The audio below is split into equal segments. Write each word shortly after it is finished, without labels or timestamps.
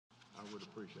I would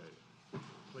appreciate it.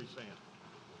 Please stand.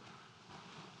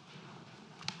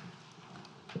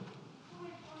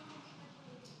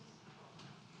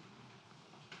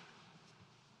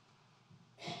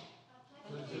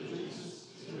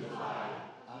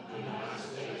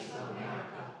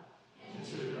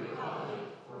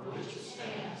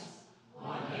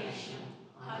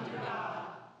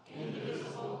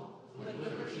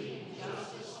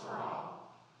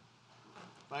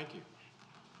 Thank you.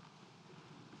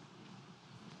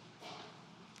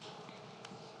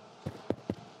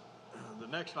 The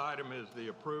next item is the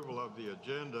approval of the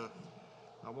agenda.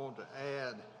 I want to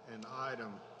add an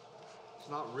item. It's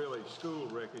not really school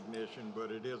recognition,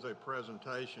 but it is a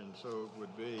presentation, so it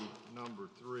would be number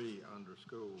 3 under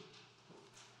school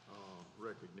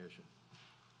recognition.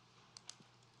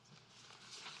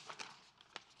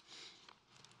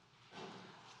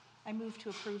 I move to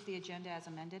approve the agenda as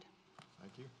amended.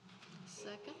 Thank you.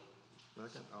 Second.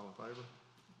 Second, all in favor?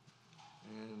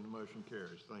 And the motion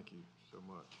carries. Thank you so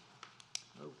much.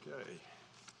 Okay.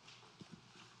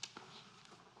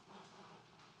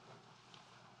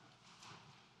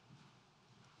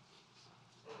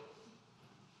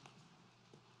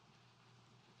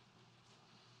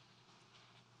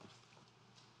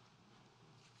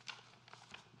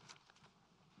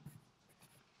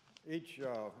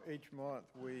 Each month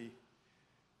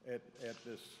at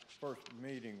this first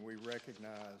meeting, we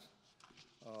recognize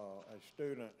a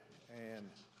student and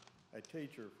a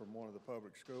teacher from one of the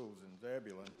public schools in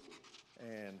Zebulon,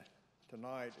 and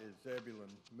tonight is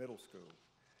Zebulon Middle School.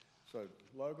 So,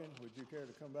 Logan, would you care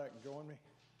to come back and join me?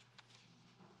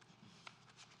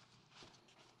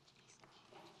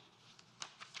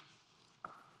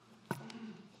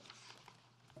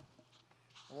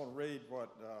 I want to read what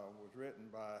was written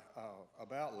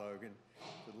about Logan.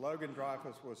 Logan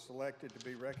Dreyfus was selected to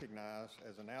be recognized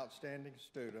as an outstanding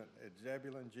student at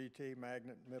Zebulon GT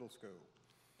Magnet Middle School.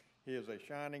 He is a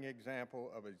shining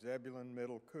example of a Zebulon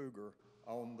Middle Cougar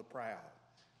on the prowl.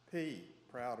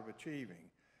 Proud of achieving.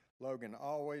 Logan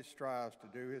always strives to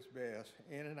do his best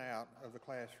in and out of the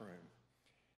classroom.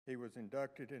 He was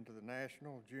inducted into the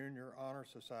National Junior Honor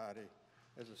Society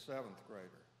as a 7th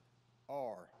grader.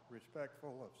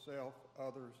 Respectful of self,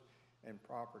 others, and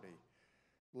property.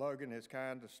 Logan is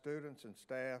kind to students and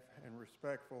staff and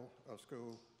respectful of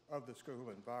the school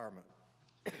environment.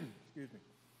 Excuse me.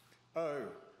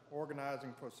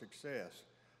 Organizing for success.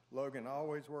 Logan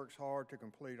always works hard to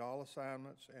complete all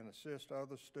assignments and assist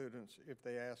other students if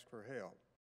they ask for help.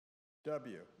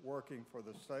 Working for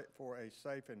a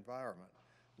safe environment.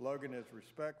 Logan is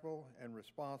respectful and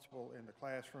responsible in the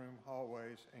classroom,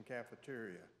 hallways, and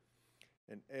cafeteria.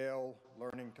 And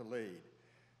learning to lead.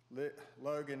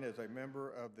 Logan is a member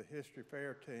of the History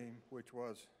Fair team, which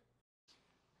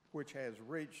has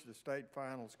reached the state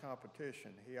finals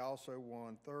competition. He also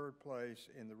won 3rd place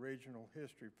in the regional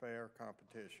History Fair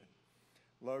competition.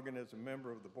 Logan is a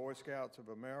member of the Boy Scouts of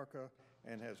America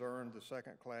and has earned the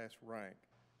 2nd class rank.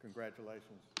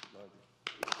 Congratulations, Logan.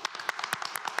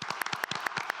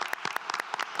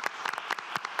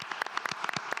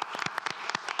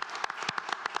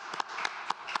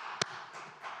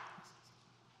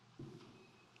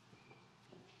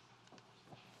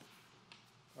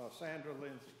 Sandra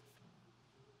Lindsay.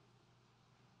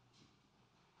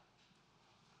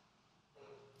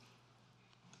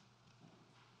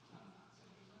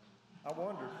 I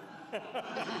wondered.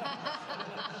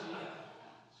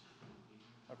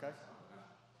 Okay.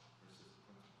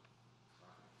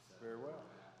 Very well.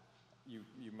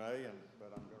 You may,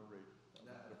 but I'm going to read.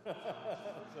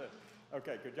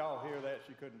 Okay, could y'all hear that?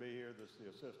 She couldn't be here. The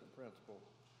assistant principal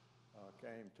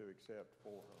came to accept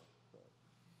for her. So.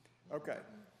 Okay.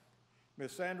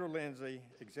 Ms. Sandra Lindsay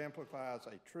exemplifies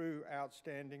a true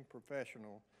outstanding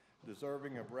professional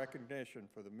deserving of recognition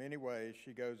for the many ways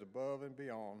she goes above and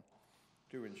beyond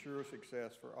to ensure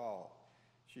success for all.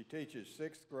 She teaches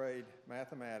 6th grade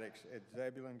mathematics at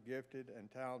Zebulon Gifted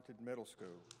and Talented Middle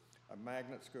School, a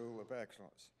magnet school of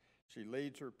excellence. She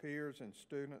leads her peers and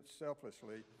students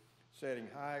selflessly, setting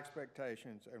high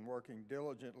expectations and working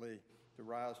diligently to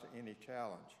rise to any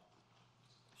challenge.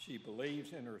 She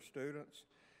believes in her students,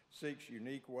 seeks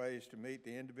unique ways to meet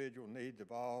the individual needs of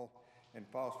all, and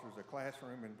fosters a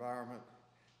classroom environment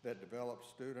that develops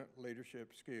student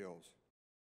leadership skills.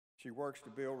 She works to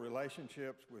build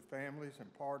relationships with families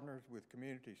and partners with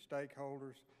community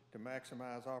stakeholders to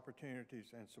maximize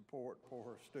opportunities and support for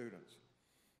her students.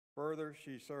 Further,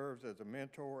 she serves as a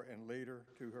mentor and leader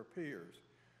to her peers.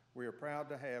 We are proud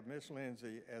to have Ms.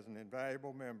 Lindsay as an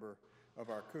invaluable member of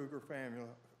our Cougar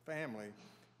family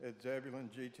at Zebulon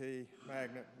GT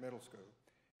Magnet Middle School.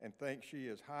 and thinks she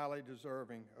is highly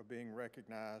deserving of being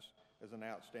recognized as an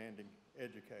outstanding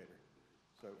educator.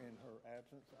 So in her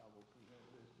absence, I will present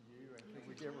this to you, and can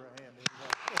we give her a hand?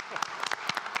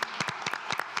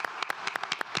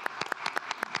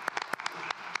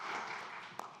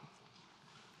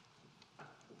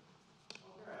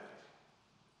 Okay.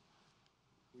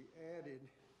 We added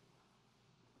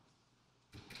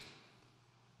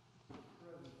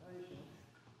presentation.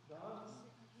 Don?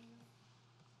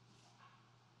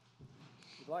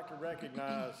 We'd like to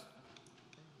recognize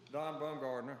Don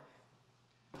Bumgardner,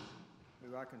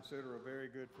 who I consider a very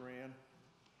good friend.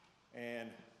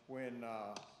 And when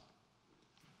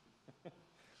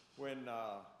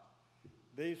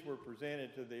these were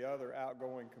presented to the other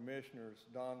outgoing commissioners,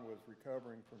 Don was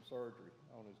recovering from surgery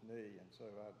on his knee. And so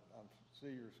I see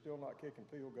you're still not kicking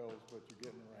field goals, but you're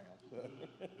getting around.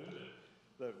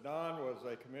 So Don was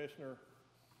a commissioner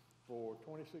for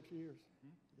 26 years.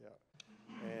 Mm-hmm. Yeah.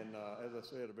 And as I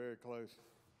said, a very close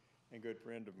and good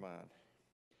friend of mine.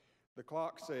 The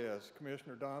clock says,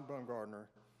 Commissioner Don Bumgardner,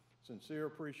 sincere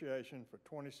appreciation for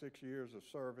 26 years of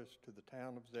service to the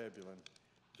town of Zebulon,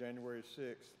 January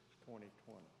 6th, 2020.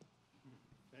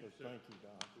 Thank you, sir. Thank you,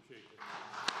 Don. Appreciate it.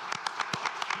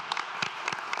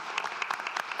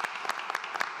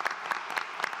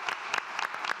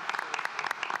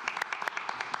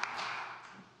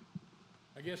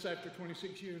 I guess after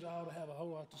 26 years, I ought to have a whole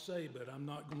lot to say, but I'm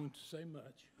not going to say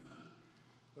much.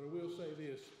 But I will say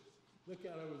this. Look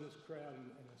out over this crowd,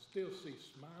 and I still see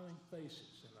smiling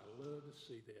faces, and I love to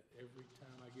see that every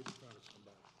time I get in front of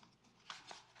somebody.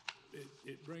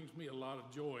 It brings me a lot of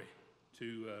joy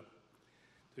to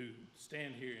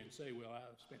stand here and say, well,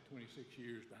 I've spent 26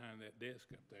 years behind that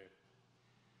desk up there.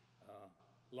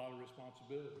 A lot of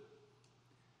responsibility,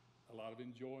 a lot of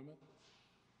enjoyment,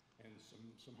 and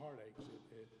some heartaches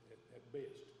at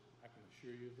best. I can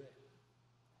assure you of that.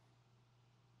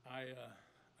 I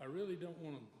really don't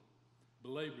want to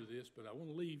belabor this, but I want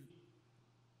to leave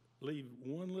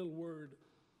one little word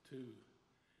to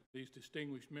these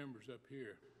distinguished members up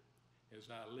here as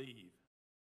I leave.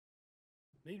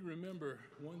 Need to remember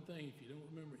one thing if you don't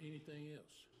remember anything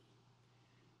else.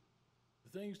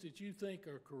 The things that you think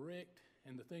are correct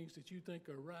and the things that you think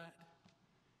are right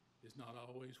is not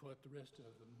always what the rest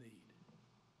of them need.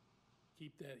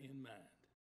 Keep that in mind,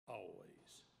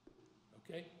 always.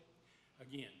 Okay?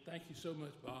 Again, thank you so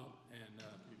much, Bob, and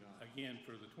again,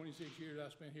 for the 26 years I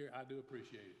spent here, I do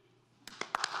appreciate it.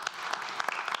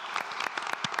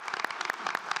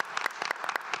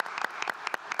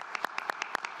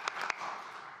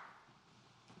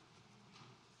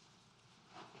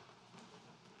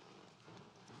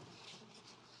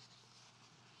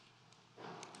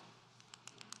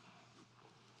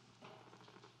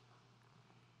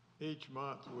 Each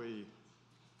month we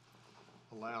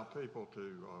allow people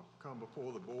to come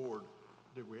before the board.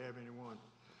 Did we have anyone?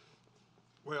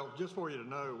 Well, just for you to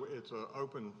know, it's an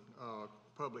open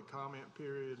public comment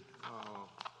period,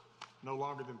 no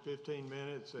longer than 15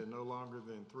 minutes and no longer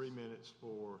than 3 minutes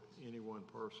for any one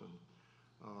person.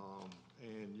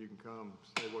 And you can come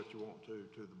say what you want to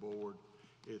the board.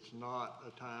 It's not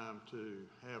a time to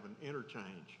have an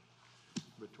interchange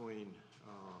between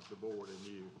the board and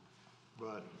you.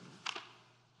 But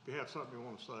if you have something you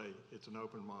want to say, it's an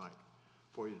open mic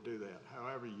for you to do that.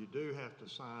 However, you do have to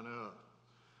sign up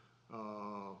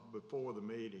before the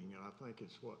meeting, and I think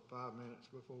it's, what, 5 minutes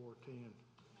before, 10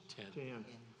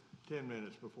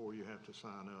 minutes before you have to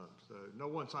sign up. So no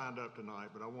one signed up tonight,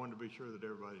 but I wanted to be sure that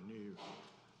everybody knew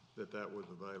that that was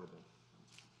available.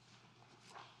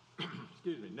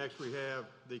 Excuse me. Next we have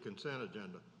the consent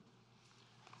agenda.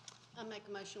 I make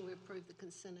a motion we approve the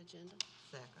consent agenda.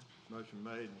 Second. Motion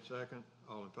made and second.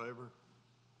 All in favor?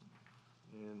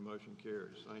 And motion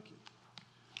carries. Thank you.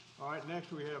 All right,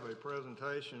 next we have a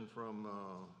presentation from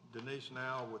Denise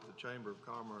Now with the Chamber of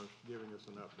Commerce giving us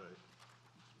an update.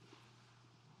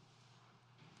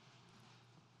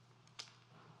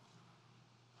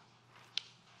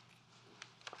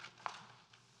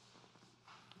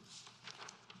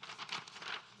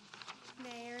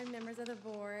 Mayor and members of the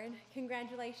board,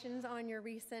 congratulations on your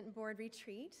recent board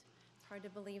retreat. It's hard to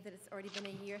believe that it's already been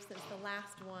a year since the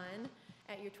last one.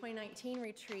 At your 2019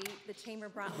 retreat, the Chamber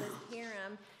brought Liz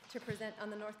Hiram to present on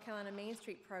the North Carolina Main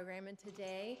Street program, and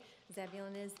today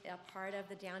Zebulon is a part of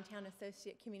the Downtown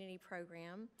Associate Community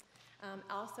Program.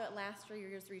 Also at last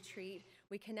year's retreat,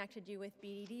 we connected you with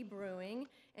BDD Brewing,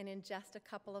 and in just a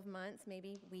couple of months,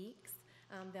 maybe weeks,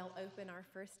 they'll open our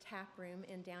first tap room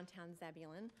in downtown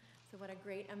Zebulon. So what a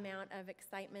great amount of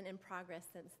excitement and progress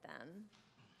since then.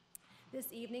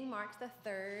 This evening marks the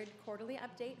third quarterly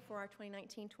update for our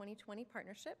 2019-2020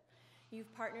 partnership.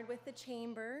 You've partnered with the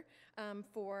Chamber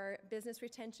for business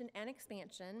retention and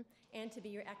expansion, and to be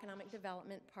your economic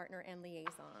development partner and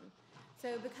liaison.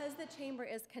 So because the Chamber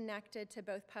is connected to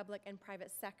both public and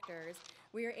private sectors,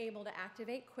 we are able to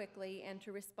activate quickly and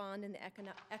to respond in the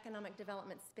economic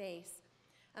development space.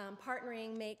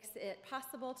 Partnering makes it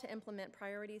possible to implement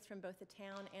priorities from both the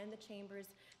town and the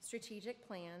Chamber's strategic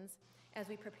plans as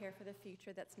we prepare for the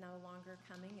future that's no longer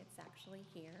coming, it's actually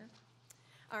here.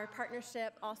 Our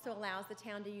partnership also allows the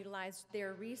town to utilize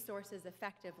their resources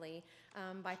effectively.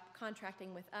 By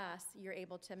contracting with us, you're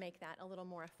able to make that a little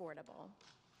more affordable.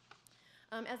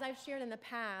 As I've shared in the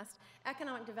past,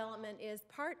 economic development is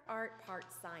part art, part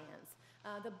science.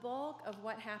 The bulk of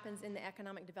what happens in the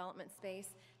economic development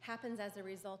space happens as a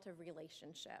result of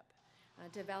relationship.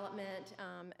 Development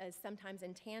is sometimes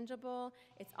intangible,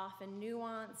 it's often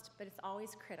nuanced, but it's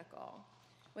always critical.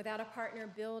 Without a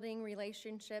partner building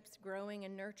relationships, growing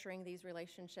and nurturing these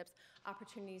relationships,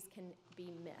 opportunities can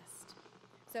be missed.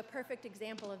 So a perfect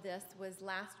example of this was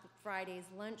last Friday's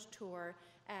lunch tour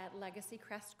at Legacy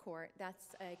Crest Court. That's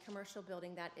a commercial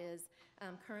building that is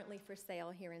currently for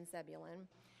sale here in Zebulon.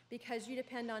 Because you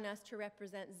depend on us to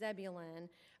represent Zebulon,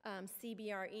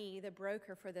 CBRE, the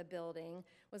broker for the building,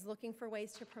 was looking for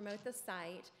ways to promote the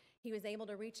site. He was able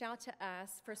to reach out to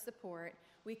us for support.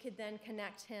 We could then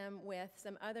connect him with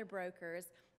some other brokers,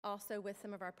 also with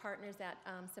some of our partners at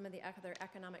some of the other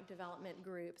economic development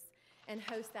groups, and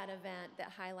host that event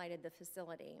that highlighted the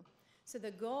facility. So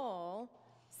the goal,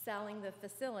 selling the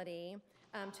facility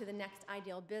to the next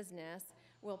ideal business,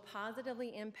 will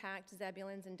positively impact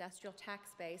Zebulon's industrial tax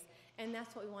base, and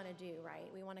that's what we want to do, right?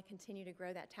 We want to continue to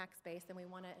grow that tax base, and we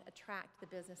want to attract the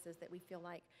businesses that we feel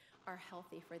like are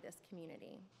healthy for this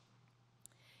community.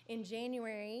 In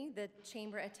January, the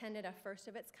Chamber attended a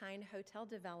first-of-its-kind hotel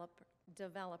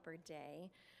developer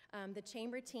day. The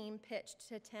Chamber team pitched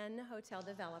to 10 hotel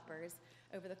developers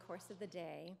over the course of the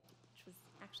day, which was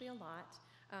actually a lot.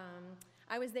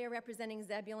 I was there representing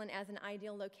Zebulon as an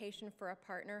ideal location for a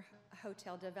partner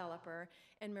hotel developer,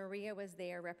 and Maria was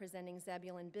there representing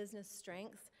Zebulon business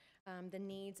strengths, the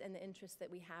needs and the interests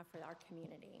that we have for our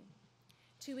community.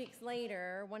 2 weeks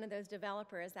later, one of those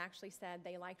developers actually said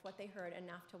they liked what they heard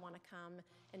enough to want to come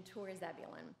and tour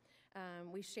Zebulon.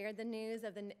 We shared the news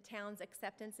of the town's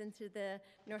acceptance into the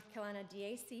North Carolina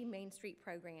DAC Main Street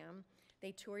program.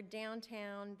 They toured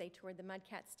downtown, they toured the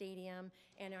Mudcat Stadium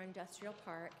and our industrial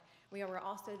park. We were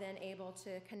also then able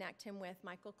to connect him with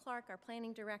Michael Clark, our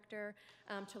planning director,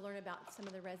 to learn about some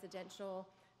of the residential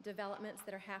developments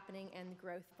that are happening and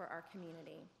growth for our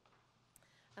community.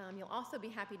 You'll also be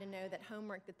happy to know that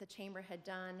homework that the Chamber had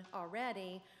done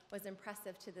already was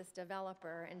impressive to this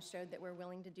developer and showed that we're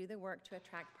willing to do the work to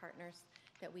attract partners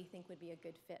that we think would be a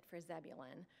good fit for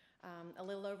Zebulon. A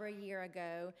little over a year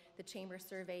ago, the Chamber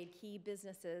surveyed key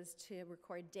businesses to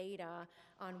record data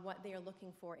on what they are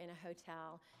looking for in a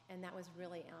hotel, and that was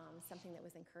really something that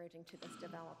was encouraging to this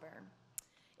developer.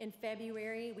 In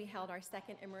February, we held our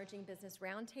second Emerging Business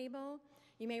Roundtable.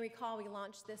 You may recall we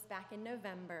launched this back in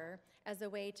November as a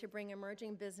way to bring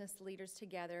emerging business leaders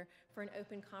together for an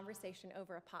open conversation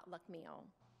over a potluck meal.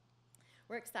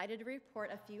 We're excited to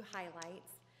report a few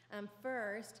highlights.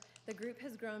 First, the group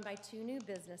has grown by 2 new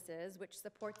businesses, which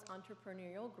supports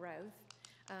entrepreneurial growth.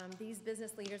 These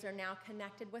business leaders are now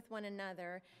connected with one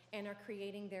another and are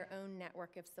creating their own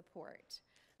network of support.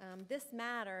 This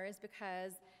matters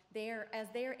because as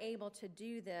they're able to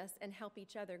do this and help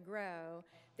each other grow,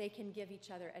 they can give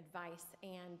each other advice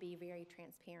and be very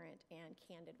transparent and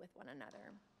candid with one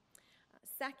another.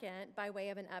 Second, by way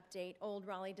of an update, Old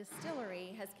Raleigh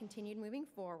Distillery has continued moving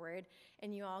forward,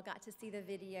 and you all got to see the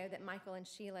video that Michael and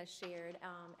Sheila shared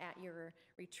at your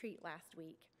retreat last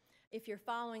week. If you're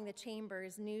following the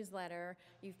Chamber's newsletter,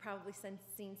 you've probably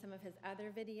seen some of his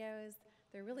other videos.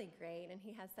 They're really great, and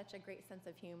he has such a great sense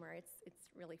of humor. It's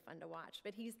really fun to watch.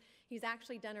 But he's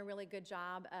actually done a really good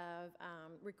job of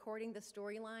recording the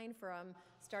storyline from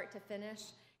start to finish,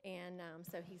 and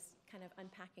so he's kind of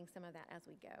unpacking some of that as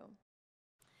we go.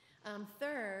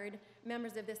 Third,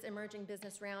 members of this Emerging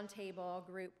Business Roundtable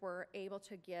group were able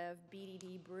to give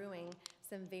BDD Brewing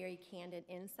some very candid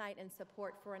insight and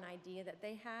support for an idea that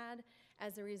they had.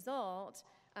 As a result,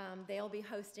 they'll be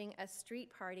hosting a street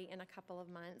party in a couple of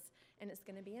months, and it's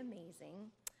going to be amazing.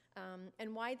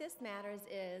 And why this matters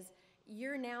is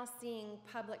you're now seeing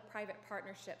public-private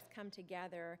partnerships come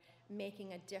together,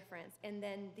 making a difference, and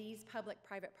then these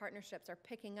public-private partnerships are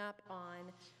picking up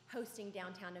on hosting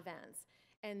downtown events.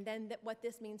 And then what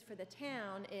this means for the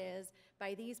town is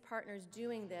by these partners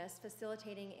doing this,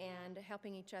 facilitating and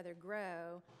helping each other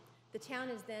grow, The town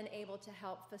is then able to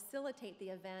help facilitate the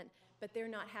event, but they're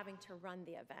not having to run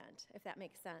the event, if that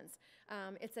makes sense.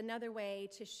 It's another way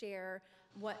to share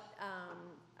what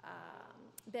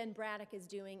Ben Braddock is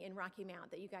doing in Rocky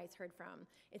Mount that you guys heard from.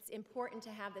 It's important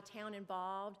to have the town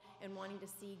involved and wanting to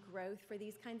see growth for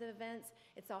these kinds of events.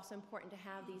 It's also important to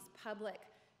have these public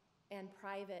and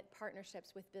private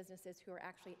partnerships with businesses who are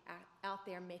actually out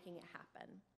there making it happen.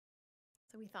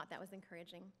 So we thought that was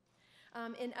encouraging.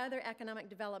 In other economic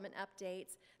development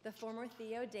updates, the former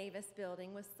Theo Davis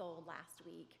building was sold last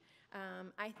week.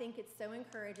 I think it's so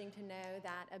encouraging to know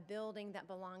that a building that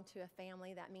belonged to a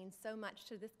family that means so much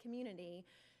to this community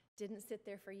didn't sit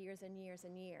there for years and years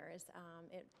and years.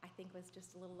 It, I think, was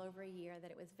just a little over a year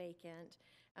that it was vacant,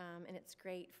 and it's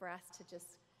great for us to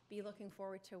just be looking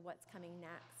forward to what's coming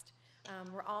next.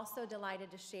 We're also delighted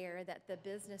to share that the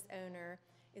business owner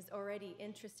is already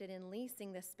interested in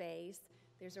leasing the space.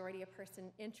 There's already a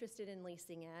person interested in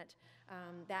leasing it.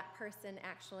 That person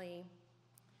actually,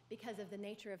 because of the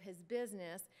nature of his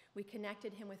business, we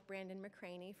connected him with Brandon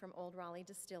McCraney from Old Raleigh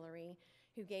Distillery,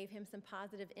 who gave him some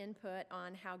positive input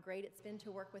on how great it's been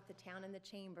to work with the town and the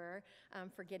chamber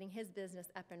for getting his business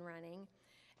up and running.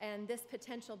 And this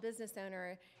potential business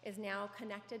owner is now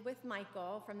connected with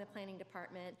Michael from the planning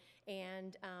department,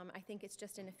 and I think it's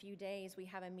just in a few days we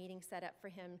have a meeting set up for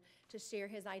him to share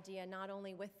his idea not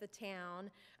only with the town,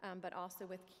 but also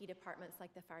with key departments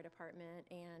like the fire department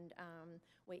and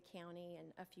Wake County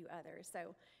and a few others.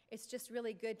 So it's just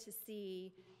really good to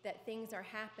see that things are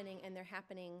happening, and they're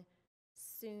happening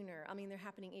sooner. I mean, they're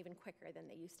happening even quicker than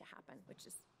they used to happen, which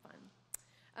is fun.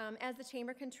 As the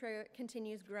Chamber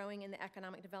continues growing in the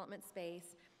economic development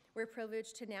space, we're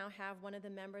privileged to now have one of the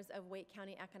members of Wake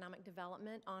County Economic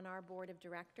Development on our board of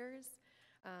directors.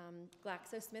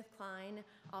 GlaxoSmithKline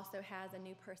also has a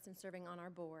new person serving on our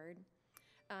board.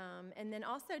 And then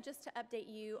also just to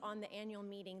update you on the annual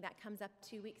meeting that comes up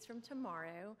 2 weeks from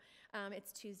tomorrow.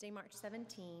 It's Tuesday, March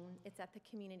 17. It's at the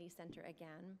community center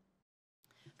again.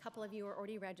 A couple of you are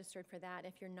already registered for that.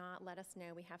 If you're not, let us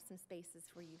know. We have some spaces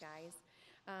for you guys.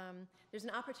 There's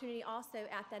an opportunity also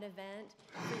at that event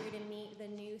for you to meet the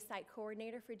new site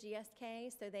coordinator for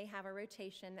GSK. So they have a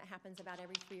rotation that happens about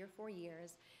every 3 or 4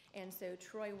 years. And so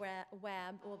Troy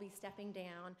Webb will be stepping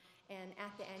down, and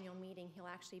at the annual meeting, he'll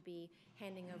actually be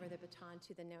handing over the baton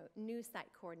to the new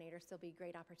site coordinator. So it'll be a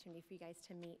great opportunity for you guys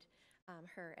to meet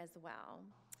her as well.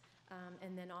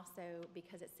 And then also,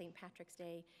 because it's St. Patrick's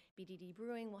Day, BDD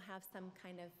Brewing will have some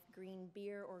kind of green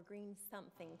beer or green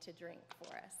something to drink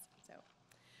for us. So,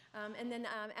 and then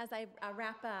as I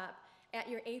wrap up, at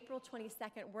your April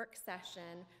 22nd work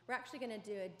session, we're actually going to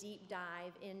do a deep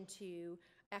dive into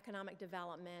economic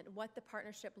development, what the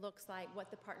partnership looks like, what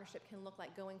the partnership can look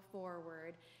like going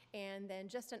forward, and then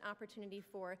just an opportunity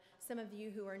for some of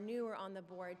you who are newer on the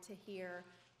board to hear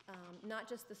not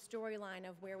just the storyline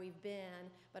of where we've been,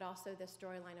 but also the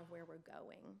storyline of where we're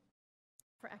going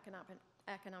for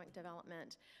economic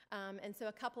development. And so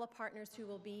a couple of partners who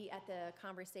will be at the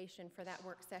conversation for that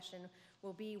work session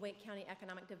will be Wake County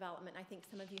Economic Development. I think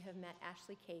some of you have met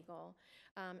Ashley Cagle.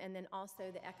 And then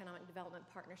also the Economic Development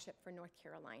Partnership for North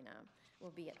Carolina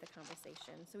will be at the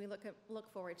conversation. So we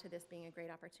look forward to this being a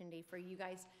great opportunity for you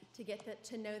guys to get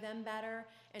to know them better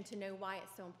and to know why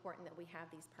it's so important that we have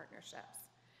these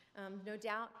partnerships. No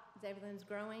doubt, Zebulon's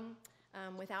growing.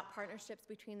 Without partnerships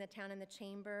between the town and the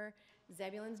chamber,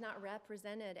 Zebulon's not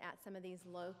represented at some of these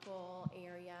local,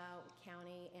 area,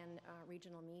 county, and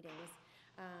regional meetings.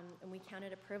 And we count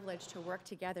it a privilege to work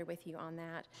together with you on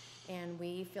that. And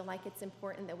we feel like it's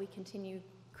important that we continue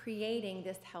creating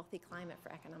this healthy climate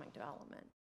for economic development.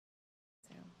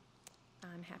 So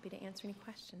I'm happy to answer any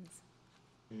questions.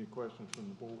 Any questions from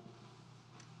the board?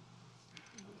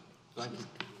 Thank you.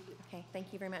 Okay,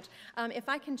 thank you very much. If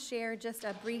I can share just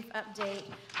a brief update,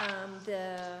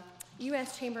 the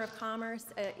U.S. Chamber of Commerce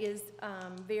is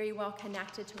very well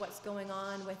connected to what's going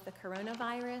on with the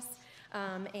coronavirus.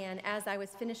 And as I was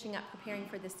finishing up preparing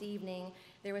for this evening,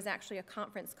 there was actually a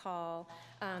conference call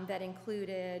that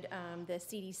included the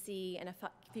CDC and a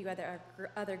few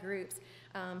other groups.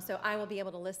 So I will be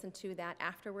able to listen to that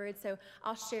afterwards. So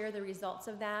I'll share the results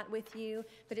of that with you.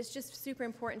 But it's just super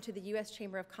important to the U.S.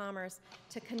 Chamber of Commerce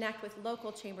to connect with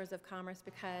local chambers of commerce,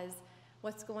 because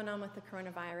what's going on with the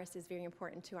coronavirus is very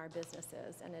important to our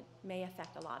businesses, and it may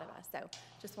affect a lot of us. So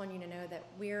just want you to know that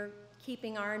we're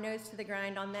keeping our nose to the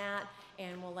grind on that,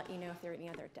 and we'll let you know if there are any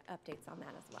other updates on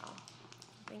that as well.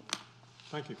 Thanks.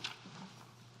 Thank you.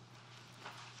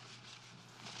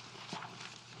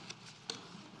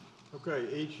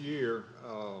 Okay, each year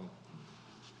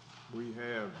we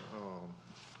have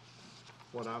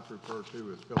what I refer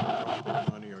to as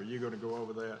philanthropic money. Are you gonna go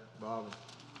over that, Bobby?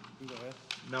 Go ahead.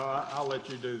 No, I'll let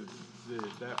you do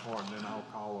that part, and then I'll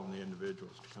call on the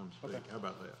individuals to come speak. Okay. How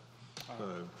about that?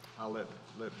 So I'll let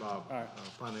Bob, All right.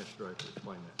 Finance Director,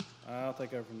 explain that. I'll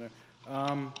take over from there.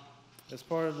 As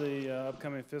part of the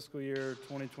upcoming fiscal year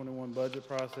 2021 budget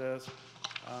process,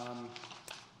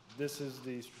 this is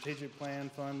the strategic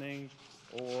plan funding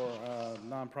or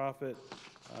nonprofit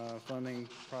funding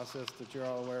process that you're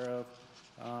all aware of.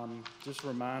 Just a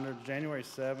reminder, January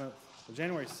 6th,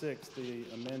 the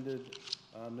amended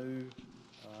new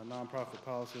nonprofit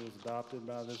policy was adopted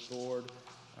by this board.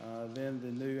 Then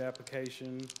the new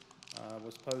application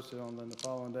was posted on the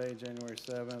following day, January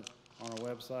 7th, on our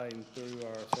website and through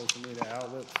our social media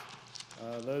outlets.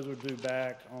 Those were due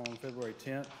back on February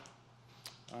 10th.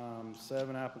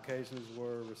 7 applications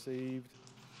were received,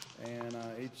 and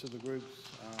each of the groups,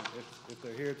 if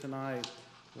they're here tonight,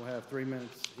 will have 3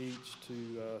 minutes each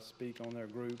to speak on their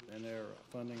group and their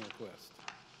funding request.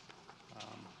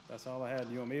 That's all I had.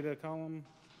 Do you want me to call them,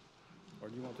 or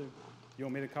do you want to? You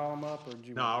want me to call them up, or do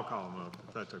you? No, I'll call them up,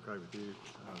 if that's okay with you.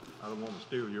 I don't want to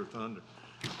steal your thunder.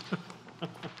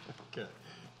 Okay.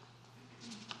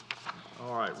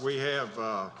 All right, we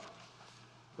have,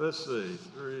 let's see,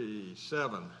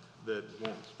 7 that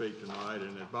want to speak tonight,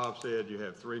 and as Bob said, you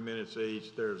have 3 minutes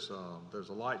each. There's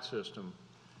a light system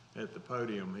at the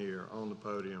podium here, on the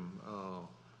podium.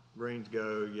 Greens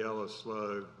go, yellow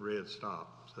slow, red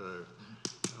stop. So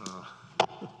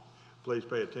please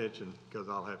pay attention, because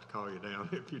I'll have to call you down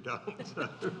if you don't. So,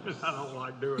 I don't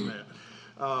like doing that.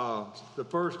 The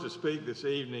first to speak this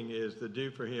evening is the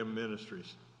Do For Him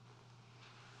Ministries.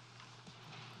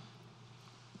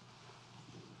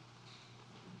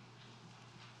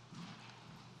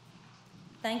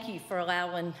 Thank you for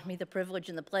allowing me the privilege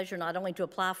and the pleasure not only to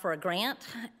apply for a grant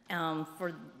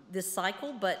for this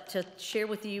cycle, but to share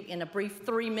with you in a brief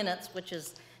 3 minutes, which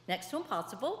is next to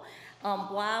impossible,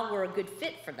 why we're a good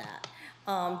fit for that.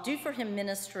 Do For Him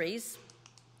Ministries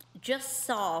just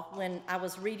saw, when I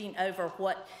was reading over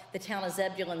what the town of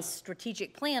Zebulon's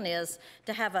strategic plan is,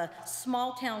 to have a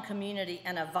small town community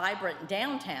and a vibrant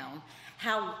downtown,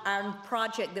 how our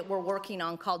project that we're working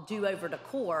on called Do Over to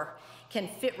Core can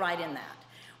fit right in that.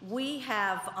 We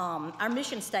have, our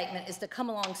mission statement is to come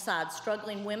alongside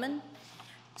struggling women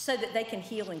so that they can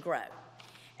heal and grow.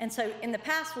 And so in the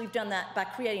past, we've done that by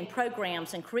creating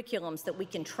programs and curriculums that we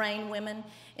can train women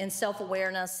in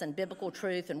self-awareness and biblical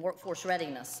truth and workforce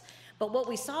readiness. But what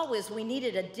we saw was we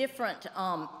needed a different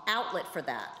outlet for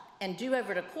that. And Do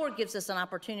Over to Core gives us an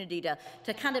opportunity to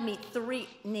kind of meet 3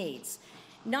 needs.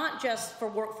 Not just for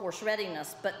workforce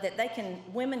readiness, but that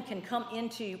women can come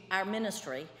into our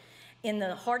ministry in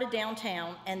the heart of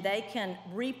downtown, and they can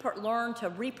learn to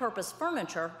repurpose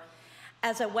furniture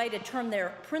as a way to turn their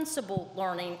principle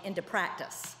learning into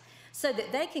practice, so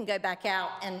that they can go back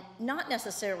out and not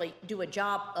necessarily do a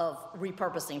job of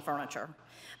repurposing furniture,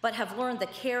 but have learned the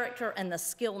character and the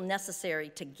skill necessary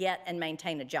to get and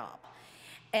maintain a job.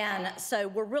 And so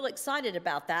we're real excited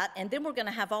about that, and then we're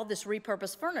gonna have all this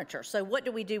repurposed furniture. So what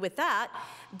do we do with that?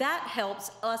 That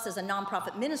helps us as a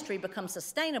nonprofit ministry become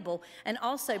sustainable and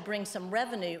also bring some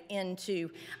revenue into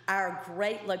our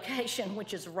great location,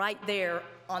 which is right there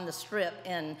on the strip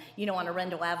and, on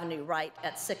Arundel Avenue, right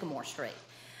at Sycamore Street.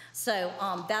 So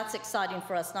that's exciting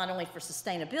for us, not only for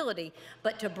sustainability,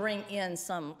 but to bring in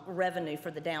some revenue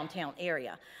for the downtown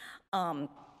area.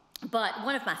 But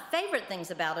one of my favorite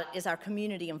things about it is our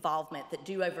community involvement that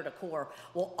Do Over to Core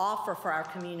will offer for our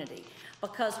community.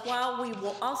 Because while we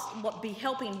will also be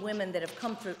helping women that have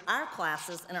come through our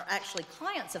classes and are actually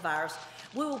clients of ours,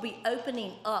 we will be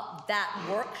opening up that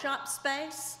workshop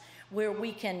space where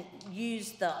we can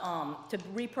use to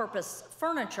repurpose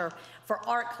furniture for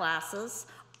art classes,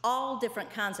 all different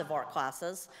kinds of art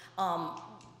classes,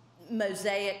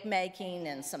 mosaic making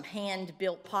and some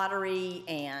hand-built pottery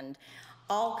and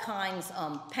all kinds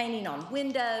painting on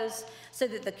windows, so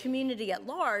that the community at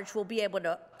large will be able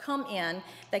to come in.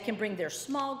 They can bring their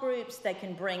small groups, they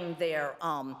can bring their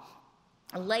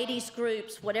ladies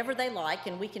groups, whatever they like,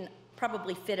 and we can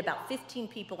probably fit about 15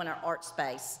 people in our art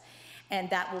space, and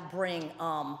that will bring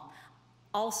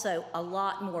also a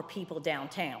lot more people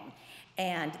downtown.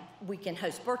 And we can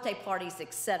host birthday parties,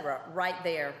 etc., right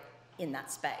there in that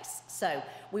space. So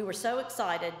we were so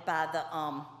excited by the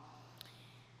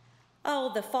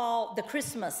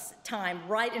Christmas time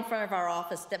right in front of our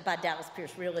office by Dallas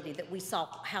Pierce Realty, that we saw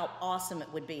how awesome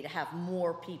it would be to have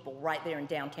more people right there in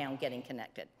downtown getting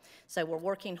connected. So we're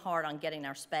working hard on getting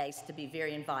our space to be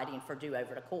very inviting for Do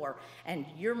Over to Core, and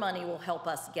your money will help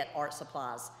us get art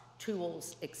supplies,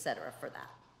 tools, etc. for that.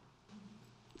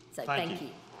 So thank you.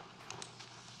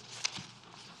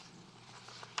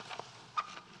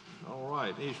 All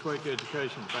right, East Wake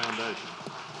Education Foundation.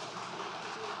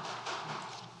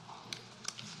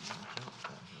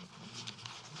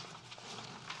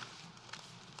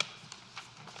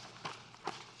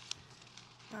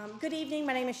 Good evening.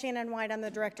 My name is Shannon White. I'm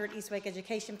the director at East Wake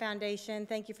Education Foundation.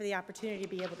 Thank you for the opportunity to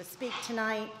be able to speak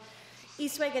tonight.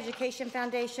 East Wake Education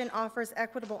Foundation offers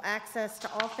equitable access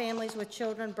to all families with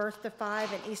children birth to 5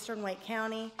 in Eastern Wake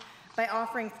County by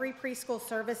offering free preschool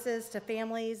services to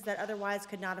families that otherwise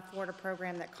could not afford a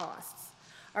program that costs.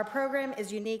 Our program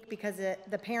is unique because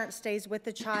the parent stays with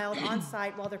the child on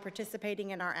site while they're participating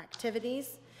in our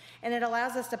activities, and it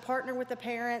allows us to partner with the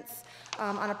parents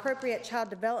on appropriate child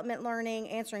development learning,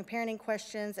 answering parenting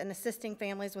questions, and assisting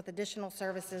families with additional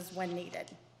services when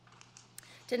needed.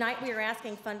 Tonight, we are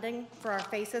asking funding for our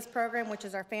FACES program, which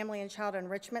is our Family and Child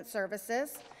Enrichment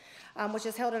Services, which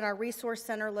is held in our resource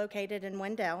center located in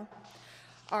Wendell.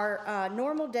 Our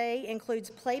normal day includes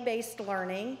play-based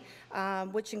learning,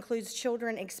 which includes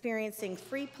children experiencing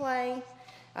free play,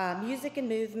 music and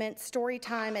movement, story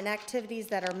time, and activities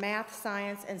that are math,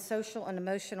 science, and social and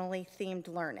emotionally themed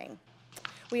learning.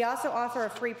 We also offer a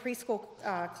free preschool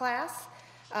class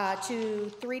to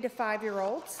 3 to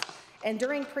 5-year-olds. And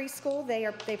during preschool,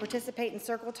 they participate in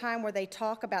circle time where they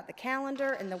talk about the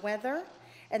calendar and the weather.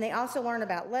 And they also learn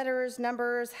about letters,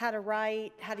 numbers, how to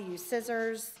write, how to use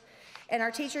scissors. And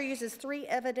our teacher uses 3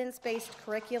 evidence-based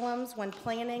curriculums when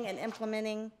planning and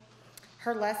implementing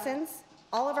her lessons.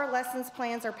 All of our lessons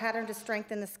plans are patterned to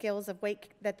strengthen the skills that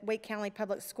Wake County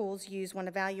Public Schools use when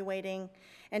evaluating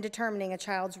and determining a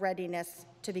child's readiness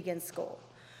to begin school.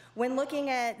 When looking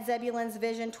at Zebulon's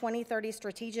Vision 2030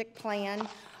 strategic plan,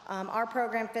 our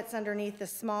program fits underneath the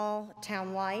small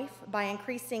town life by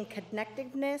increasing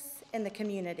connectiveness in the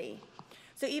community.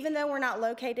 So even though we're not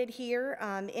located here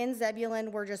in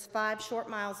Zebulon, we're just 5 short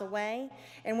miles away,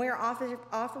 and we're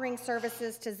offering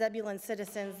services to Zebulon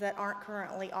citizens that aren't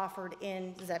currently offered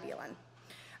in Zebulon.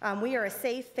 We are a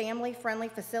safe, family-friendly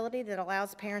facility that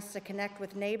allows parents to connect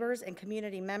with neighbors and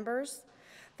community members.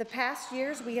 The past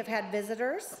years, we have had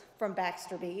visitors from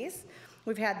Baxter Bees.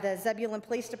 We've had the Zebulon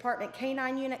Police Department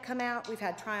K-9 unit come out. We've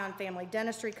had Tryon Family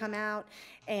Dentistry come out.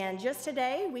 And just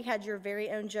today, we had your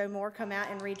very own Joe Moore come out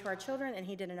and read to our children, and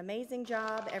he did an amazing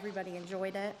job. Everybody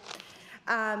enjoyed it.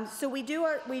 So we do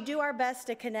our best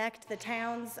to connect the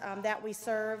towns that we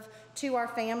serve to our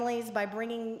families by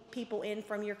bringing people in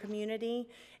from your community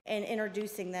and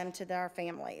introducing them to their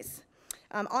families.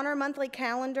 On our monthly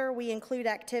calendar, we include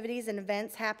activities and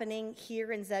events happening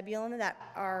here in Zebulon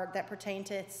that pertain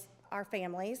to our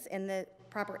families in the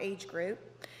proper age group.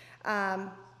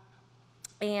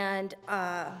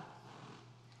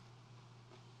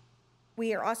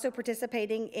 We are also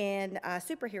participating in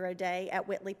Superhero Day at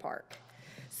Whitley Park.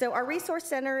 So our resource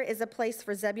center is a place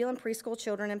for Zebulon preschool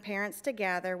children and parents to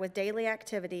gather with daily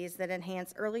activities that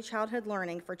enhance early childhood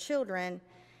learning for children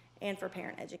and for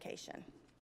parent education.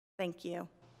 Thank you.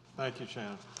 Thank you,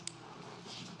 Shannon.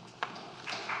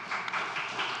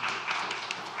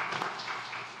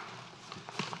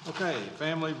 Okay,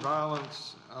 Family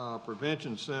Violence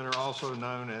Prevention Center, also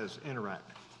known as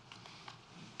Interact.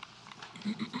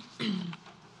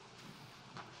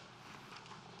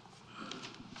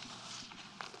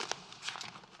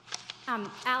 I'm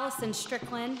Allison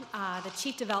Strickland, the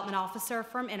Chief Development Officer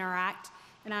from Interact,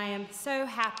 and I am so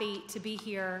happy to be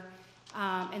here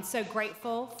and so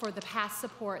grateful for the past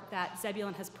support that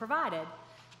Zebulon has provided.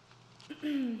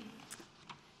 In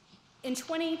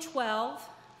 2012,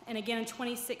 and again in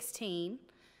 2016,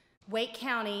 Wake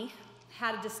County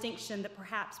had a distinction that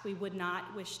perhaps we would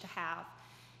not wish to have,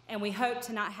 and we hope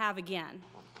to not have again.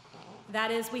 That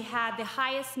is, we had the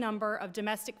highest number of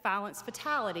domestic violence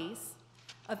fatalities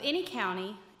of any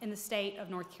county in the state of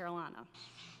North Carolina.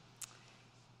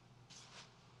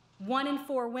 1 in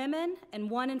 4 women and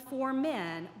 1 in 4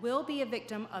 men will be a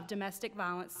victim of domestic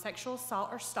violence, sexual assault,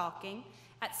 or stalking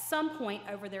at some point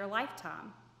over their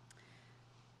lifetime.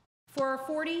 For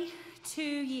 42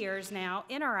 years now,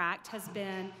 Interact has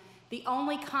been the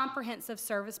only comprehensive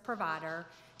service provider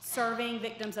serving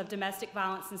victims of domestic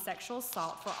violence and sexual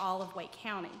assault for all of Wake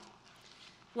County.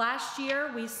 Last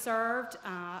year, we served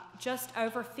just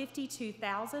over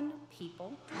 52,000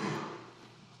 people.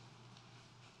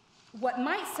 What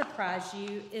might surprise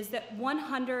you is that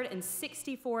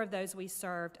 164 of those we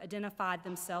served identified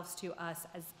themselves to us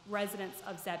as residents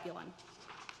of Zebulon.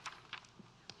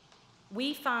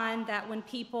 We find that when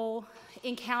people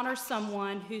encounter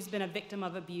someone who's been a victim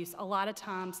of abuse, a lot of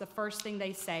times the first thing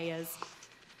they say is,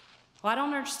 well, I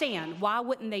don't understand. Why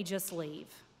wouldn't they just leave?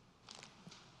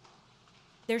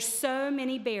 There's so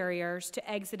many barriers to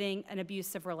exiting an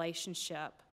abusive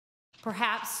relationship.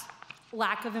 Perhaps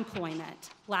lack of employment,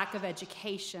 lack of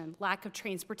education, lack of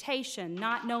transportation,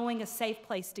 not knowing a safe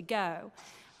place to go.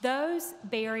 Those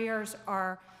barriers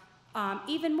are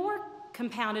even more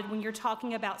compounded when you're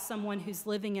talking about someone who's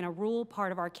living in a rural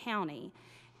part of our county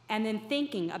and then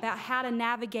thinking about how to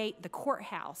navigate the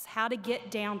courthouse, how to get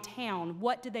downtown,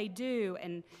 what do they do,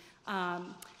 and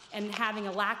having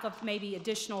a lack of maybe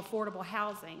additional affordable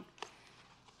housing.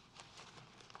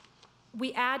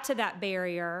 We add to that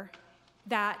barrier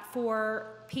that for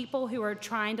people who are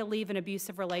trying to leave an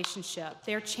abusive relationship,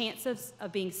 their chances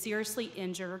of being seriously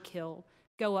injured or killed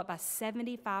go up by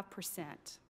 75%.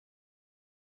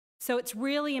 So it's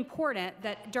really important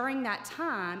that during that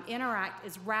time, Interact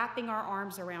is wrapping our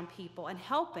arms around people and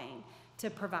helping to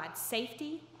provide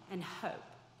safety and hope.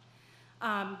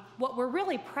 What we're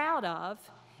really proud of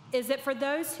is that for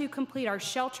those who complete our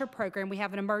shelter program, we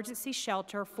have an emergency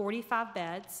shelter, 45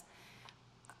 beds.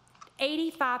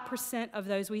 85% of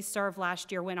those we served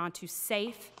last year went on to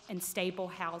safe and stable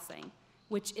housing,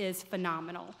 which is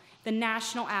phenomenal. The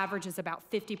national average is about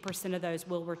 50% of those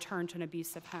will return to an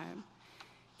abusive home.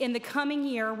 In the coming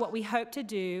year, what we hope to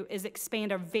do is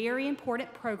expand a very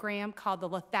important program called the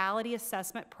Lethality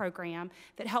Assessment Program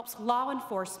that helps law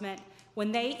enforcement,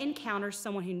 when they encounter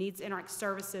someone who needs Interact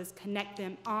services, connect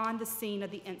them on the scene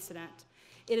of the incident.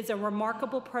 It is a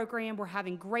remarkable program. We're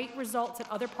having great results in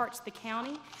other parts of the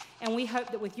county, and we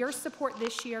hope that with your support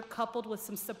this year, coupled with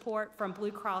some support from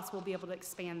Blue Cross, we'll be able to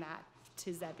expand that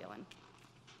to Zebulon.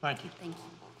 Thank you. Thank you.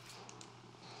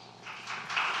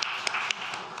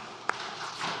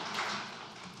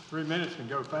 3 minutes can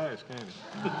go fast, can't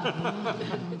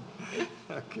it?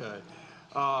 Okay.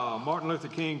 Martin Luther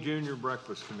King Jr.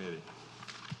 Breakfast Committee.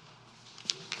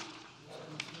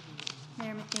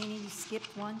 Mayor Matheny, you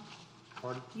skipped one.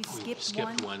 Pardon? You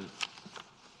skipped one.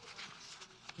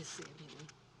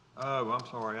 Oh, I'm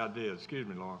sorry, I did. Excuse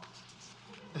me, Laura.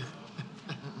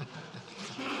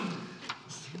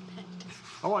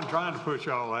 I wasn't trying to push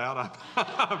y'all out,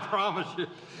 I promise you.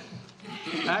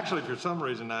 Actually, for some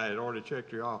reason, I had already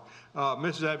checked you off.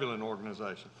 Miss Zebulon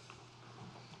Organization.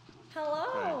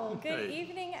 Hello, Hey. good Hey.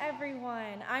 evening,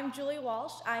 everyone. I'm Julie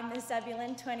Walsh. I'm Miss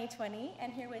Zebulon 2020,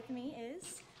 and here with me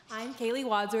is... I'm Kaylee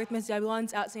Wadsworth, Miss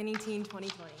Zebulon's Outstanding Teen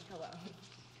 2020. Hello.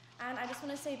 And I just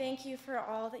want to say thank you for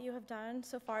all that you have done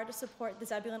so far to support the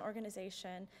Zebulon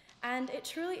organization. And it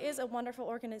truly is a wonderful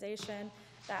organization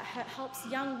that helps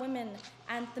young women,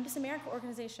 and the Miss America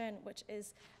organization, which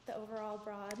is the overall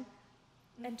broad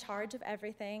in charge of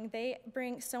everything. They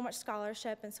bring so much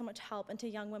scholarship and so much help into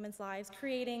young women's lives,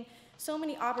 creating so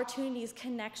many opportunities,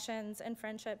 connections, and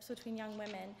friendships between young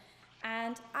women.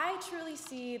 And I truly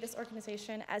see this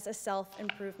organization as a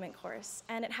self-improvement course,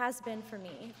 and it has been for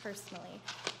me personally.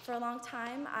 For a long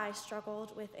time, I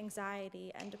struggled with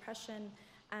anxiety and depression,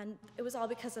 and it was all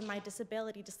because of my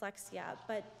disability, dyslexia.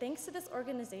 But thanks to this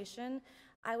organization,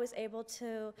 I was able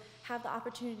to have the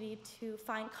opportunity to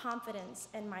find confidence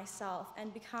in myself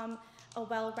and become a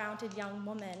well-rounded young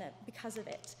woman because of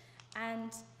it.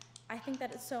 And I think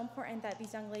that it's so important that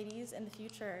these young ladies in the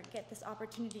future get this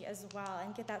opportunity as well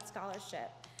and get that scholarship.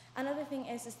 Another thing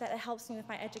is that it helps me with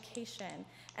my education.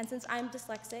 And since I'm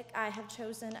dyslexic, I have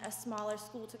chosen a smaller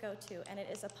school to go to, and it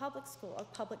is a public school, a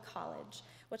public college,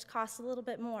 which costs a little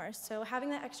bit more. So having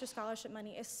that extra scholarship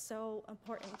money is so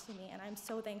important to me, and I'm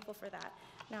so thankful for that.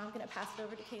 Now I'm gonna pass it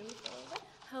over to Kaylee for a little bit.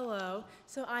 Hello.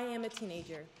 So I am a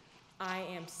teenager. I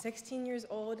am 16 years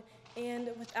old, and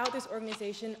without this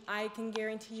organization, I can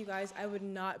guarantee you guys I would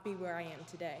not be where I am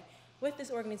today. With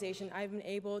this organization, I've been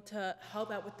able to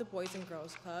help out with the Boys and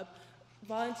Girls Club,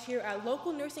 volunteer at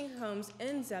local nursing homes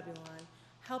in Zebulon,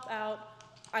 help out.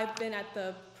 I've been at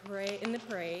the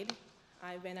parade,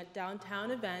 I've been at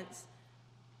downtown events,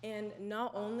 and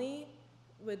not only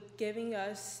with giving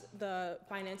us the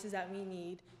finances that we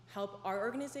need, help our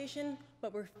organization,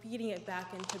 but we're feeding it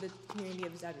back into the community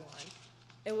of Zebulon.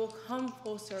 It will come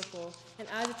full circle, and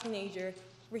as a teenager,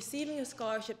 receiving a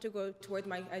scholarship to go toward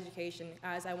my education,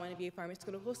 as I want to be a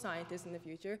pharmaceutical scientist in the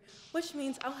future, which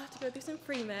means I'll have to go through some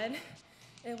pre-med.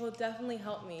 It will definitely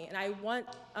help me, and I want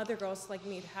other girls like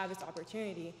me to have this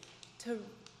opportunity to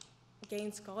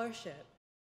gain scholarship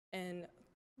and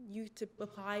you to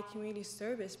apply community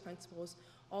service principles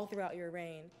all throughout your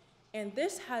reign. And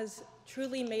this has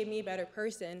truly made me a better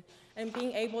person, and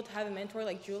being able to have a mentor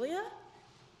like Julia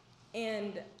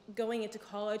and going into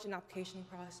college and application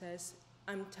process,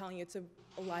 I'm telling you, it's a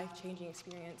life-changing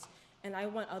experience, and I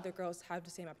want other girls to have the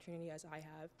same opportunity as I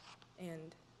have,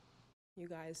 and you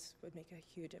guys would make a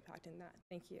huge impact in that.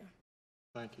 Thank you.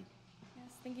 Thank you.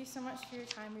 Yes, thank you so much for your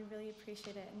time. We really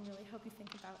appreciate it and really hope you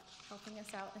think about helping us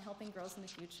out and helping girls in the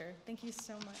future. Thank you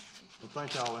so much. Well,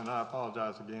 thank y'all, and I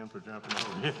apologize again for jumping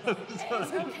over you.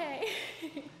 It's okay.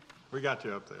 We got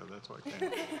you up there, that's what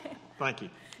came. Thank you.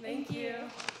 Thank you.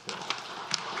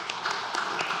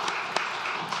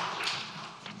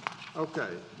 Okay,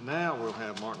 now we'll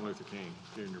have Martin Luther King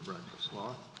Jr. breakfast.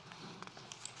 Laura?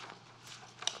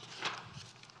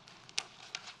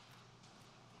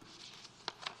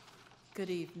 Good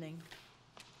evening.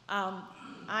 I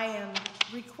am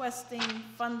requesting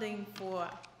funding for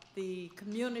the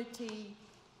community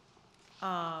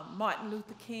Martin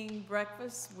Luther King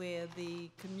breakfast, where the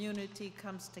community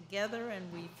comes together and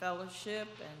we fellowship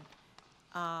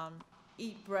and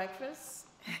eat breakfast.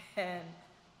 And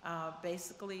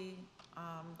basically,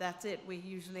 that's it. We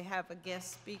usually have a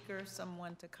guest speaker,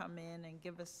 someone to come in and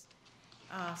give us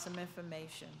some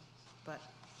information. But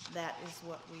that is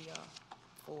what we are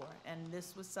for. And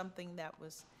this was something that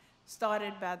was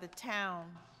started by the town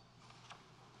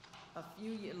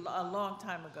a long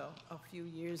time ago, a few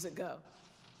years ago.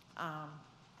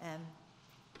 And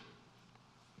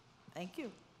thank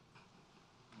you.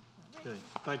 Okay,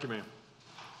 thank you, ma'am.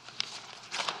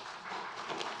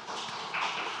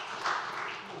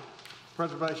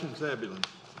 Preservation Zebulon.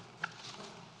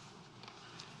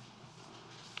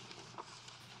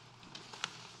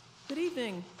 Good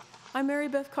evening. I'm Mary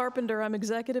Beth Carpenter. I'm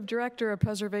Executive Director of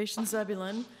Preservation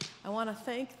Zebulon. I want to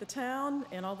thank the town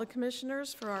and all the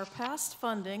commissioners for our past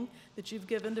funding that you've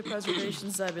given to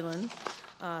Preservation Zebulon.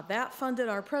 That funded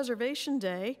our Preservation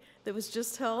Day that was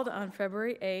just held on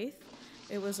February 8th.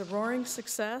 It was a roaring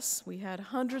success. We had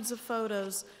hundreds of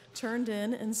photos turned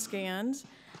in and scanned.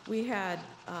 We had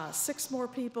 6 more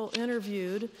people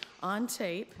interviewed on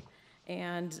tape,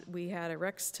 and we had a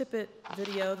Rex Tippett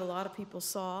video that a lot of people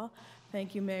saw.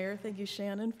 Thank you, Mayor. Thank you,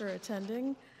 Shannon, for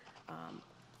attending.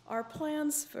 Our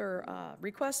plans for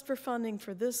request for funding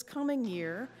for this coming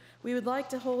year, we would like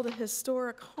to hold a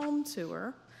historic home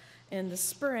tour in the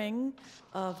spring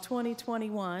of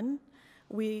 2021.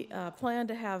 We plan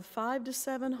to have 5 to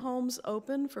 7 homes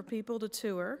open for people to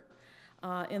tour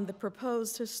in the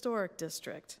proposed historic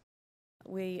district.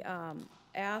 We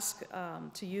ask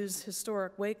to use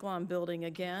historic Wakelawn building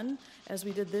again, as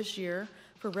we did this year,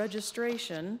 for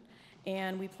registration.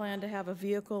 And we plan to have a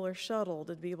vehicle or shuttle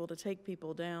to be able to take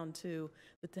people down to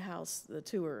the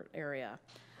tour area.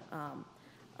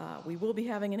 We will be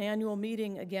having an annual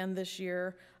meeting again this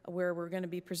year where we're going to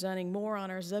be presenting more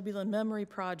on our Zebulon Memory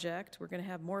Project. We're going to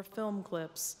have more film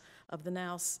clips of the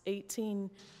now 18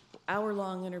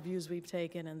 hour-long interviews we've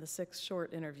taken and the 6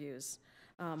 short interviews.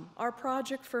 Our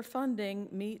project for funding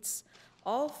meets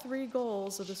all 3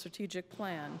 goals of the strategic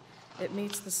plan. It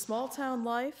meets the small town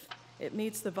life, it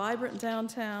meets the vibrant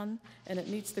downtown, and it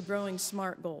meets the growing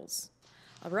smart goals.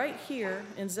 Right here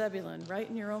in Zebulon, right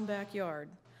in your own backyard.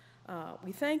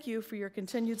 We thank you for your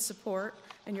continued support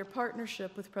and your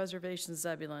partnership with Preservation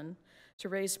Zebulon to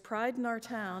raise pride in our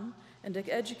town and to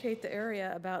educate the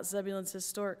area about Zebulon's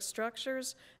historic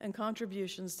structures and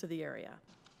contributions to the area.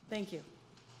 Thank you.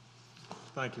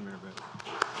 Thank you, Mary Beth.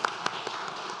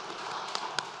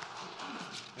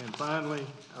 And finally,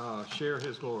 share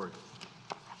his glory.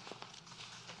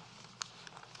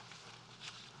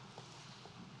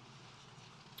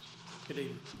 Good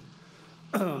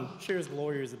evening. Share His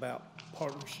Glory is about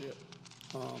partnership.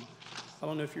 I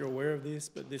don't know if you're aware of this,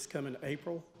 but this coming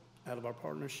April, out of our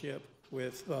partnership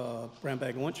with Brown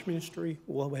Bag Lunch Ministry,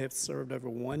 we'll have served over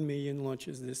 1 million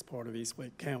lunches in this part of East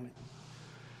Wake County.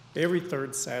 Every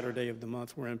 3rd Saturday of the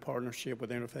month, we're in partnership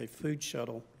with Interfaith Food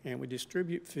Shuttle, and we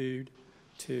distribute food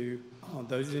to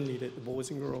those in need at the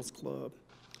Boys and Girls Club,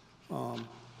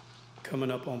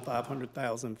 coming up on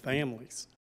 500,000 families.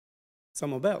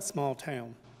 Something about small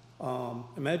town.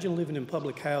 Imagine living in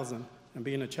public housing and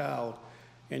being a child,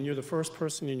 and you're the first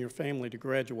person in your family to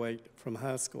graduate from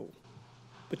high school,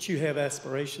 but you have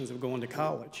aspirations of going to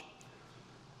college.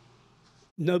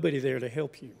 Nobody there to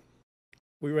help you.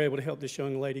 We were able to help this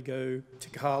young lady go to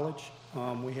college.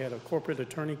 We had a corporate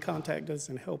attorney contact us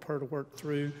and help her to work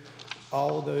through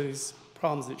all of those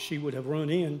problems that she would have run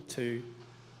into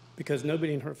because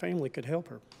nobody in her family could help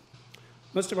her.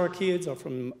 Most of our kids are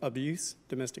from abuse,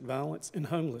 domestic violence, and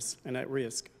homeless and at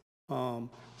risk. We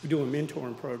do a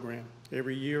mentoring program.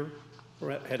 Every year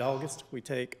at August, we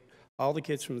take all the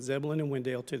kids from Zebulon and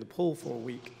Wendell to the pool for a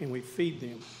week, and we feed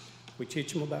them. We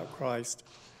teach them about Christ,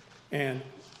 and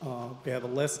we have a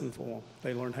lesson for them.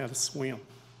 They learn how to swim.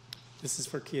 This is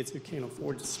for kids who can't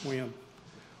afford to swim.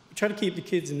 We try to keep the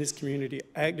kids in this community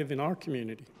active in our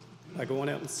community by going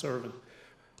out and serving.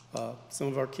 Some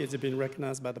of our kids have been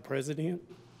recognized by the president,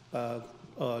 by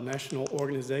national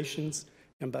organizations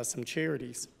and by some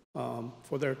charities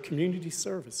for their community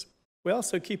service. We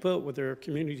also keep up with their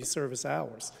community service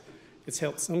hours. It's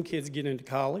helped some kids get into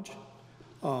college.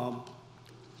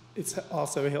 It's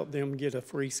also helped them get a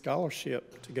free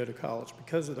scholarship to go to college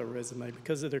because of their resume,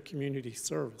 because of their community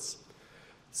service.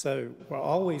 So we're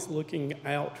always looking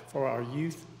out for our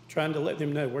youth, trying to let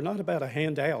them know we're not about a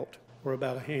handout, we're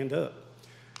about a hand up.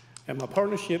 And my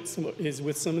partnership is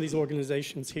with some of these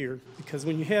organizations here, because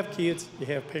when you have kids, you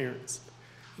have parents.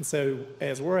 And so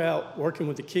as we're out working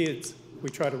with the kids, we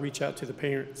try to reach out to the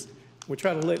parents. We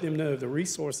try to let them know the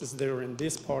resources that are in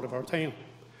this part of our town.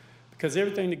 Because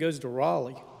everything that goes to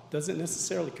Raleigh doesn't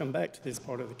necessarily come back to this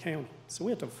part of the county. So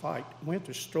we have to fight. We have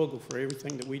to struggle for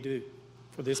everything that we do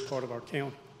for this part of our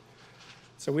county.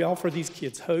 So we offer these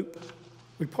kids hope.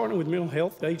 We partner with mental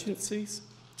health agencies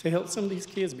to help some of these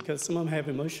kids because some of them have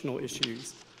emotional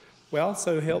issues. We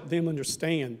also help them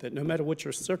understand that no matter what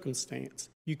your circumstance,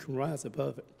 you can rise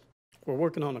above it. We're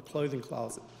working on a clothing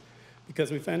closet because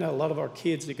we found out a lot of our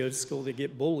kids that go to school, they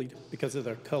get bullied because of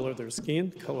the color of their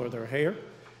skin, color of their hair,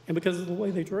 and because of the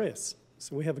way they dress.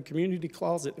 So we have a community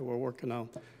closet that we're working on.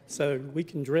 So we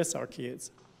can dress our kids.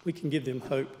 We can give them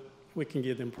hope. We can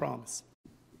give them promise.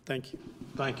 Thank you.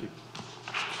 Thank you.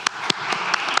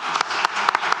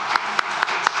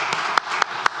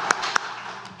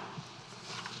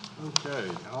 Okay,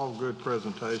 all good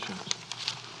presentations.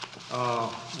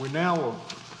 We now will.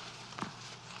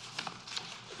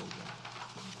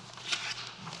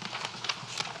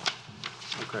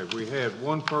 Okay, we had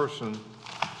one person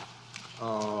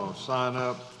sign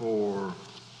up for,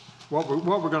 what we're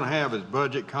going to have is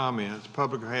budget comments.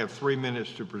 Public will have 3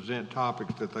 minutes to present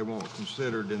topics that they want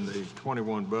considered in the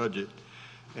 21 budget.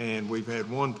 And we've had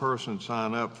one person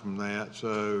sign up from that,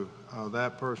 so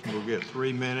that person will get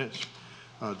 3 minutes.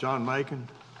 John Macon.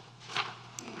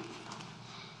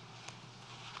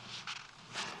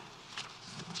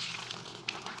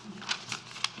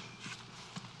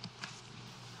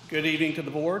 Good evening to the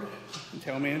board and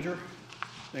town manager,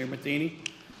 Mayor Matheny.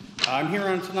 I'm here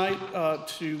on tonight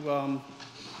to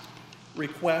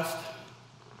request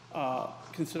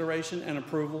consideration and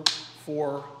approval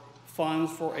for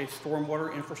funds for a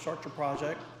stormwater infrastructure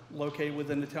project located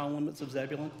within the town limits of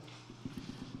Zebulon.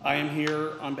 I am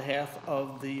here on behalf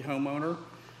of the homeowner.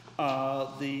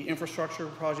 The infrastructure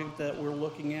project that we're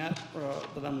looking at,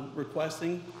 that I'm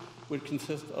requesting, would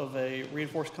consist of a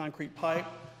reinforced concrete pipe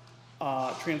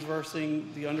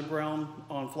transversing the underground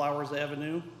on Flowers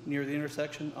Avenue near the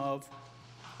intersection of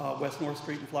West North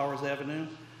Street and Flowers Avenue.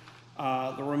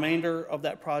 The remainder of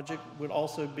that project would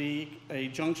also be a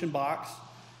junction box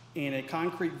and a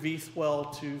concrete V-swell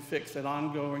to fix an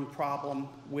ongoing problem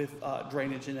with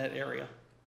drainage in that area.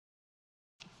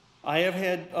 I have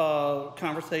had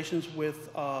conversations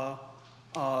with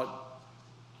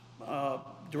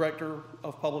Director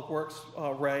of Public Works,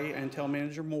 Ray, and Town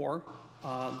Manager Moore.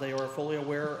 They are fully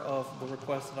aware of the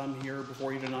request that I'm here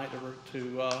before you tonight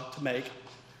to make.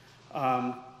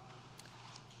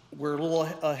 We're a little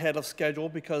ahead of schedule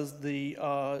because the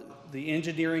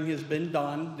engineering has been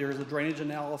done. There is a drainage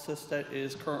analysis that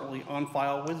is currently on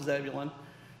file with Zebulon.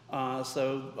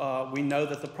 So we know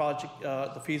that the project,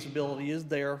 the feasibility is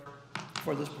there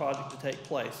for this project to take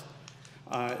place.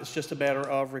 It's just a matter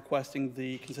of requesting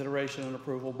the consideration and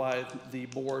approval by the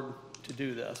board to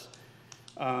do this.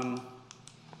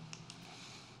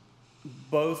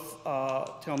 Both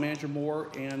Town Manager Moore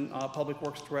and Public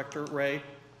Works Director Ray,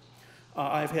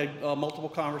 I've had multiple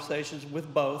conversations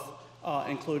with both,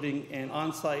 including an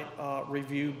on-site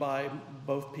review by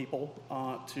both people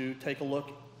to take a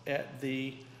look at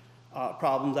the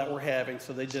problems that we're having.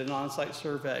 So they did an on-site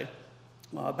survey.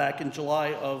 Back in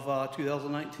July of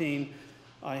 2019,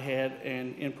 I had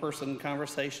an in-person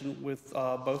conversation with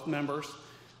both members.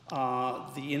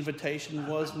 The invitation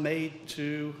was made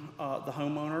to the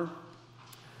homeowner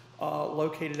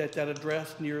located at that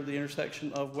address near the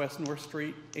intersection of West North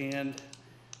Street and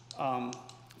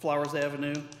Flowers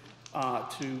Avenue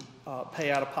to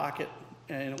pay out of pocket,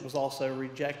 and it was also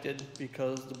rejected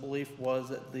because the belief was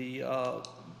that the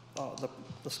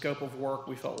scope of work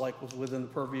we felt like was within the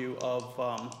purview of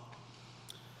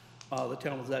the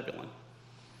town of Zebulon.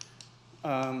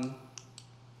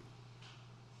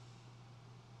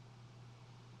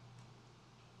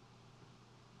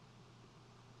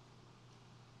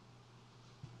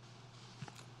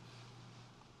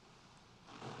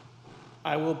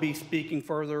 I will be speaking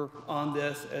further on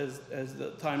this as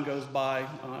the time goes by.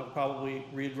 I'll probably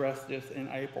readdress this in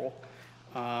April.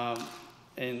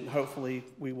 And hopefully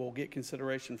we will get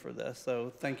consideration for this.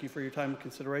 So thank you for your time and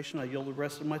consideration. I yield the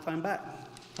rest of my time back.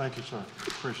 Thank you, sir.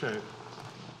 Appreciate it.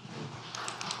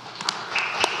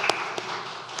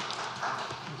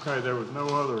 Okay, there was no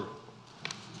other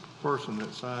person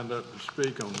that signed up to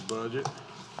speak on the budget,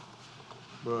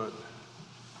 but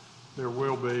there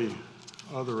will be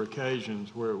other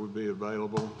occasions where it would be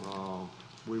available.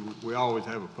 We always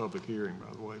have a public hearing,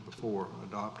 by the way, before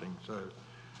adopting, so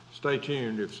stay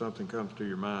tuned if something comes to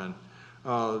your mind.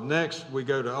 Next, we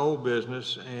go to old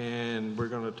business, and we're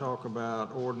going to talk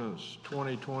about ordinance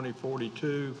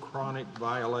 2020-42, chronic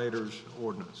violators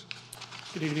ordinance.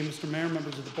 Good evening, Mr. Mayor,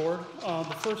 members of the board. The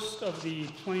first of the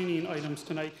planning items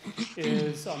tonight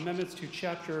is amendments to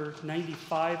Chapter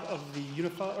 95 of the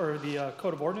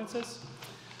Code of Ordinances.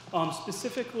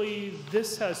 Specifically,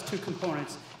 this has two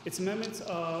components. It's amendments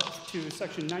to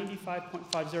Section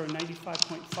 95.50 and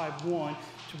 95.51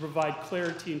 to provide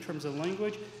clarity in terms of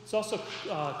language. It's also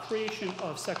creation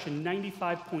of Section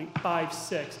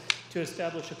 95.56 to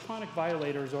establish a chronic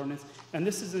violators ordinance, and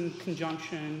this is in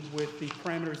conjunction with the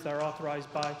parameters that are authorized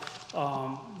by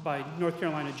North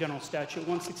Carolina General Statute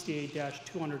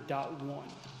 168-200.1.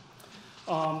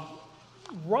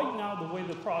 Right now, the way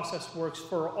the process works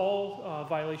for all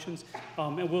violations,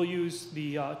 and we'll use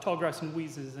the tall grass and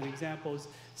weeds as an example, is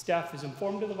staff is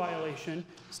informed of the violation,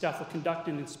 staff will conduct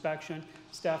an inspection,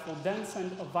 staff will then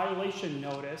send a violation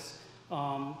notice,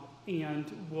 and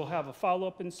we'll have a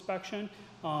follow-up inspection.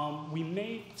 We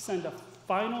may send a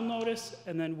final notice,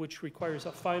 and then which requires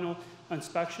a final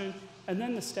inspection, and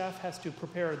then the staff has to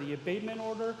prepare the abatement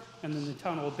order, and then the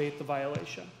town will abate the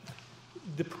violation.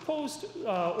 The proposed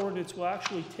ordinance will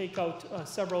actually take out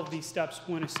several of these steps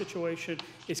when a situation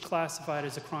is classified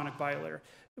as a chronic violator.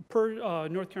 Per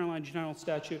North Carolina General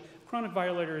Statute, chronic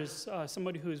violator is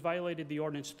somebody who has violated the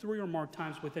ordinance 3 or more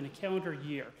times within a calendar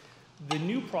year. The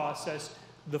new process,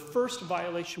 the first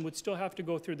violation would still have to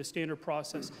go through the standard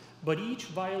process, but each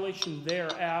violation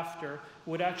thereafter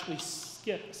would actually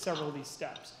skip several of these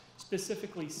steps.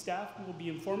 Specifically, staff will be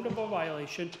informed of a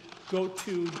violation, go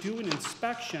to do an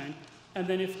inspection, and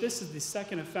then if this is the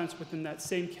second offense within that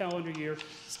same calendar year,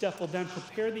 staff will then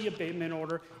prepare the abatement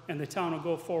order, and the town will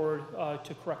go forward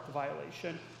to correct the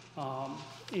violation.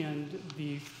 And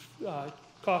the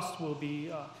costs will be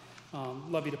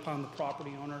levied upon the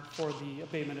property owner for the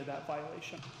abatement of that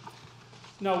violation.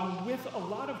 Now, with a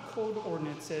lot of code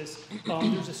ordinances,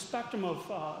 there's a spectrum of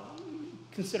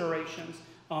considerations.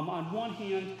 On one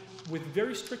hand, with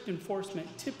very strict enforcement,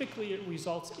 typically it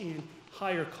results in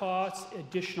higher costs,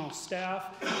 additional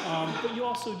staff, but you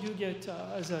also do get,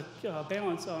 as a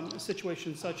balance,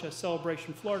 situations such as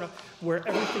Celebration, Florida, where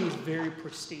everything is very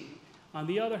pristine. On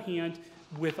the other hand,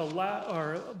 with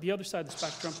the other side of the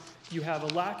spectrum, you have a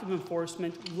lack of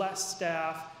enforcement, less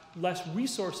staff, less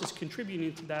resources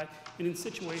contributing to that, and in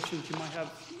situations you might have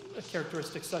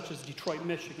characteristics such as Detroit,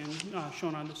 Michigan,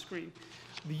 shown on the screen.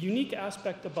 The unique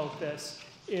aspect about this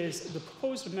is the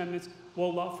proposed amendments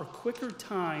will allow for quicker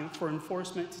time for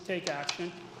enforcement to take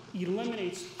action,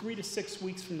 eliminates 3 to 6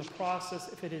 weeks from the process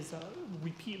if it is a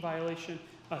repeat violation,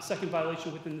 second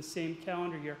violation within the same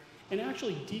calendar year, and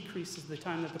actually decreases the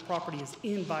time that the property is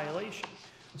in violation.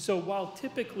 So while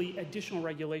typically additional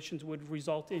regulations would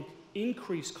result in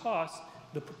increased costs,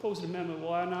 the proposed amendment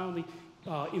will not only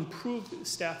improve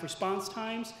staff response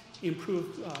times,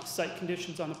 improve site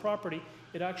conditions on the property,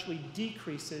 it actually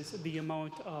decreases the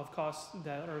amount of costs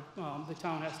that the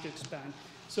town has to expend.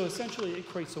 So essentially, it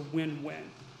creates a win-win.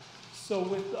 So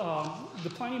with the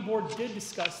planning board did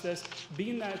discuss this,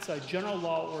 being that it's a general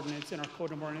law ordinance in our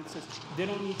code of ordinances, they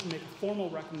don't need to make a formal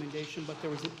recommendation, but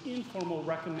there was an informal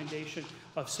recommendation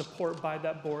of support by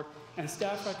that board, and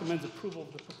staff recommends approval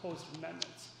of the proposed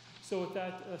amendments. So with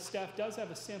that, staff does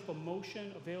have a sample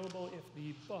motion available if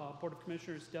the Board of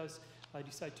Commissioners does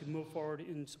decide to move forward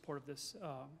in support of this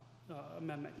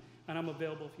amendment. And I'm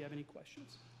available if you have any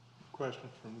questions.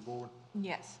 Questions from the board?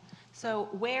 Yes. So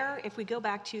where, if we go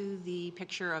back to the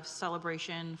picture of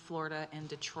Celebration, Florida, and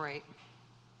Detroit,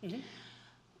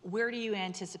 where do you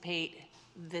anticipate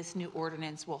this new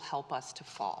ordinance will help us to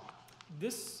fall?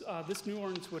 This new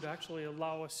ordinance would actually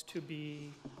allow us to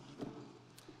be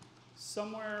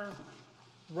somewhere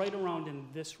right around in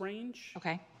this range.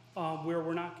 Okay. Where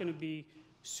we're not going to be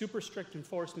super strict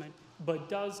enforcement, but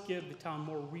does give the town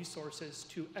more resources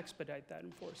to expedite that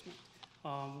enforcement,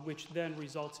 which then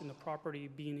results in the property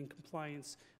being in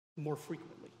compliance more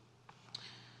frequently.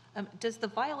 Does the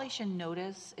violation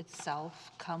notice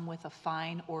itself come with a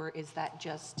fine, or is that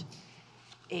just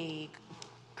a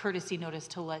courtesy notice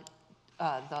to let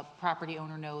the property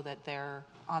owner know that they're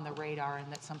on the radar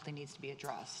and that something needs to be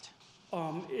addressed?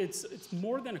 It's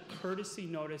more than a courtesy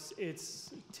notice.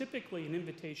 It's typically an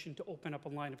invitation to open up a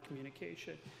line of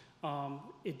communication.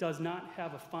 It does not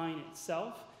have a fine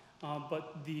itself.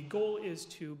 But the goal is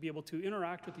to be able to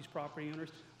interact with these property owners,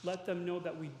 let them know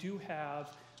that we do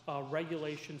have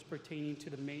regulations pertaining to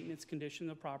the maintenance condition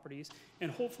of properties,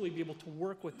 and hopefully be able to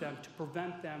work with them to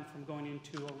prevent them from going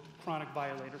into a chronic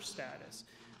violator status.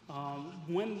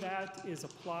 When that is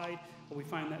applied, we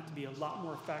find that to be a lot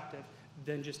more effective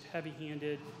than just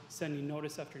heavy-handed sending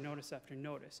notice after notice after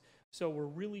notice. So we're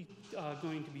really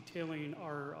going to be tailoring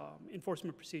our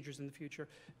enforcement procedures in the future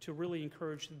to really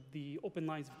encourage the open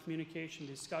lines of communication,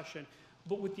 discussion,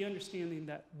 but with the understanding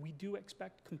that we do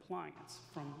expect compliance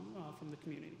from the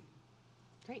community.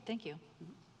 Great, thank you.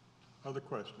 Other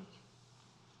questions?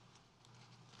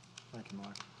 Thank you,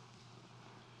 Mike.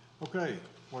 Okay,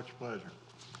 what's your pleasure?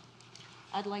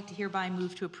 I'd like to hereby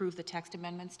move to approve the text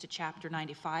amendments to Chapter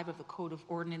 95 of the Code of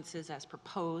Ordinances as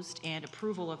proposed and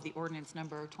approval of the ordinance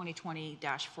number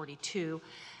 2020-42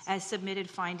 as submitted,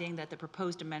 finding that the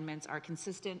proposed amendments are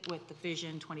consistent with the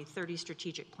Vision 2030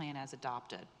 strategic plan as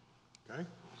adopted. Okay.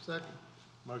 Second.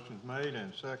 Motion's made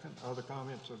and second. Other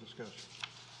comments or discussion?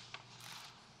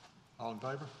 All in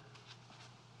favor?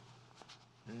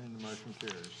 And the motion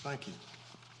carries. Thank you.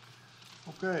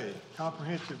 Okay,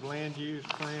 comprehensive land use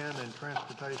plan and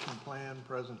transportation plan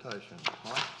presentation.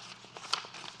 Mike?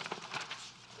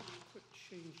 Quick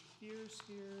change gears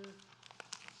here.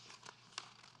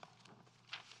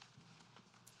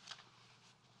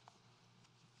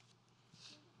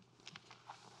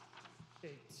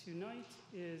 Okay, tonight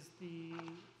is the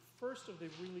first of the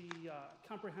really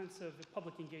comprehensive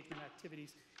public engagement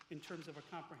activities in terms of a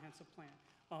comprehensive plan.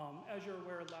 As you're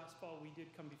aware, last fall we did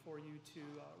come before you to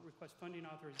request funding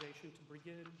authorization to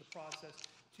begin the process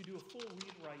to do a full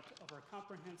rewrite of our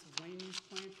comprehensive land use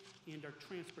plan and our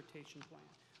transportation plan.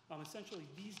 Essentially,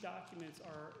 these documents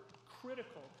are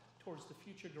critical towards the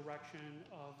future direction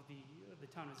of the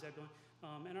town of Zebulon,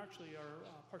 and actually are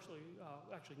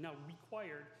actually now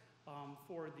required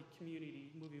for the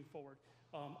community moving forward.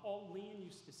 All land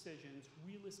use decisions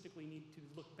realistically need to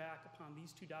look back upon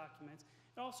these two documents.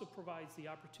 It also provides the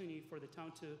opportunity for the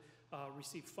town to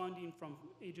receive funding from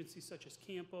agencies such as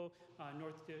CAMPO,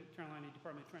 North Carolina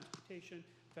Department of Transportation,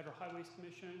 Federal Highways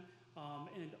Commission,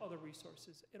 and other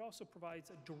resources. It also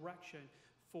provides a direction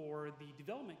for the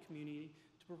development community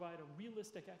to provide a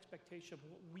realistic expectation of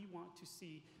what we want to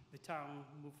see the town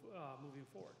moving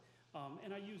forward.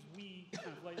 And I use we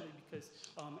kind of lightly because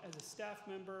as a staff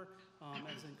member,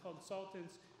 as in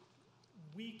consultants,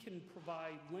 we can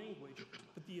provide language,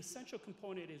 but the essential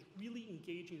component is really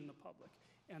engaging the public.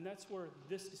 And that's where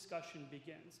this discussion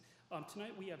begins.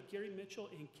 Tonight we have Gary Mitchell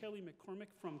and Kelly McCormick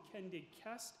from Kendig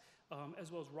Kest,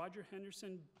 as well as Roger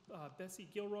Henderson, Bessie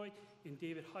Gilroy, and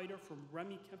David Hyder from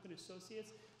Remy Kemp and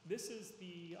Associates. This is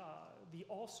the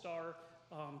all-star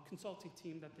consulting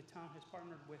team that the town has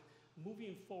partnered with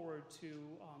moving forward to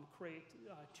create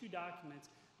two documents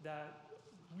that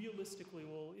realistically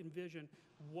will envision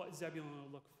what Zebulon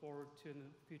will look forward to in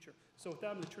the future. So with that,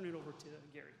 I'm going to turn it over to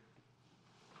Gary.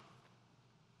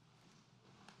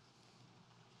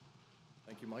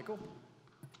 Thank you, Michael.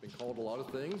 Been called a lot of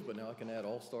things, but now I can add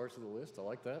all stars to the list. I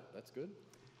like that. That's good.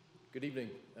 Good evening,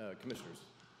 commissioners.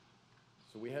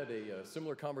 So we had a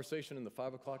similar conversation in the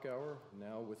 5 o'clock hour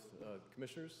now with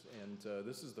commissioners, and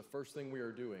this is the first thing we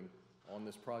are doing on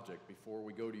this project before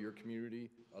we go to your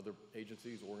community, other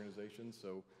agencies, organizations.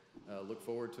 So look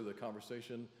forward to the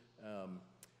conversation.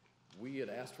 We had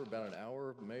asked for about an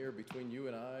hour, Mayor, between you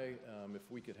and I, if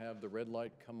we could have the red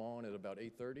light come on at about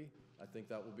 8:30. I think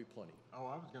that will be plenty. Oh,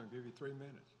 I was going to give you 3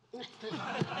 minutes.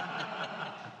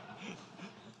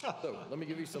 So let me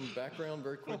give you some background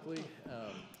very quickly.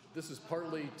 This is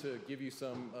partly to give you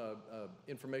some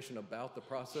information about the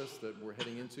process that we're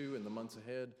heading into in the months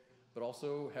ahead, but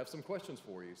also have some questions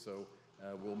for you. So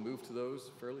we'll move to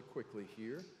those fairly quickly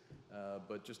here.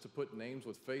 But just to put names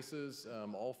with faces,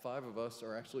 all 5 of us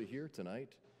are actually here tonight.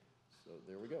 So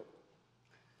there we go.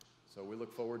 So we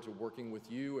look forward to working with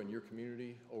you and your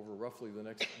community over roughly the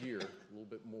next year, a little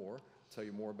bit more. I'll tell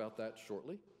you more about that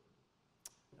shortly.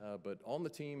 But on the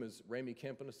team is Remy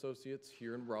Kemp and Associates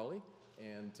here in Raleigh,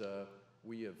 and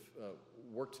we have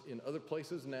worked in other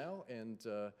places now, and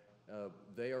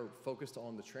they are focused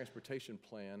on the transportation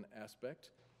plan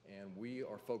aspect, and we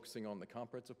are focusing on the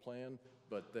comprehensive plan,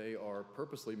 but they are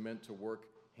purposely meant to work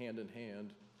hand in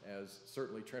hand, as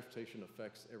certainly transportation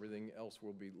affects everything else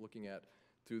we'll be looking at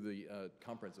through the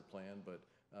comprehensive plan. But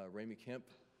Remy Kemp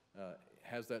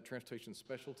has that transportation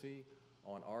specialty.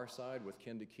 On our side with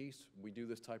Kendig Kest, we do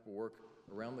this type of work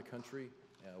around the country,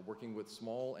 working with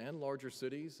small and larger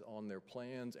cities on their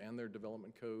plans and their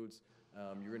development codes.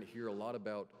 You're going to hear a lot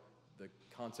about the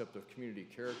concept of community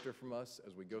character from us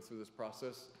as we go through this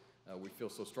process. We feel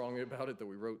so strongly about it that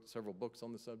we wrote several books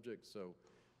on the subject, so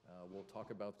we'll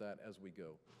talk about that as we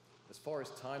go. As far as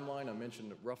timeline, I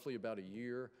mentioned roughly about a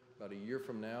year. About a year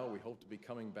from now, we hope to be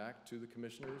coming back to the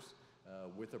commissioners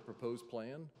with a proposed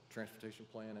plan, transportation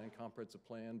plan and comprehensive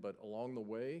plan. But along the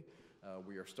way,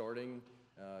 we are starting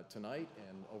tonight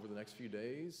and over the next few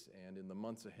days and in the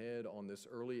months ahead on this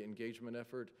early engagement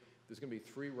effort. There's going to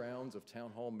be 3 rounds of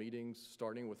town hall meetings,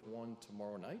 starting with one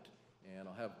tomorrow night. And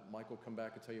I'll have Michael come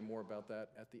back and tell you more about that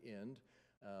at the end.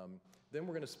 Then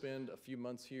we're going to spend a few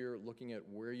months here looking at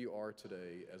where you are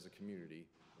today as a community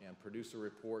and produce a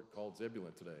report called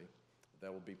Zebulon Today.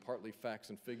 That will be partly facts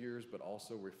and figures, but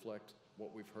also reflect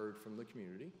what we've heard from the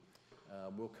community.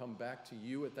 We'll come back to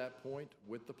you at that point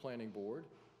with the planning board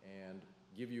and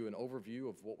give you an overview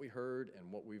of what we heard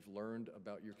and what we've learned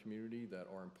about your community that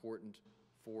are important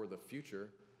for the future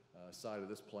side of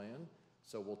this plan.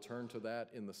 So we'll turn to that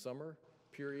in the summer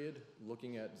period,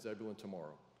 looking at Zebulon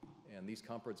tomorrow. And these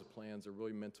comprehensive plans are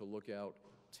really meant to look out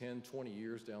 10, 20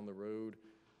 years down the road.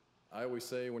 I always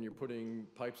say when you're putting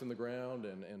pipes in the ground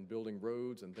and building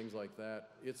roads and things like that,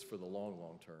 it's for the long,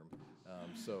 long term.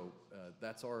 So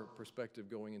that's our perspective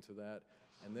going into that.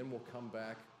 And then we'll come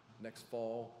back next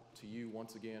fall to you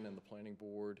once again and the planning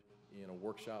board in a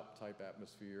workshop type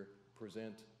atmosphere,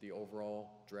 present the overall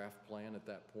draft plan at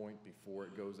that point before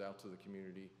it goes out to the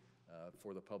community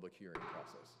for the public hearing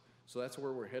process. So that's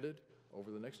where we're headed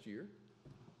over the next year.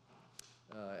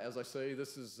 As I say,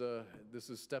 this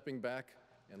is stepping back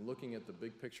and looking at the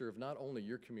big picture of not only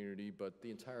your community, but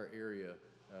the entire area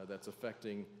that's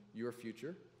affecting your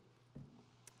future.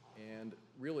 And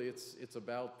really, it's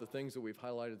about the things that we've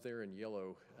highlighted there in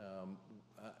yellow.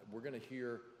 We're going to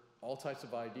hear all types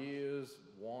of ideas,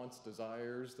 wants,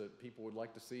 desires that people would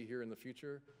like to see here in the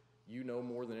future. You know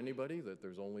more than anybody that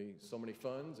there's only so many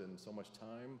funds and so much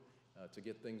time to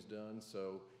get things done.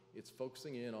 So it's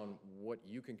focusing in on what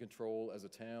you can control as a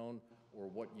town or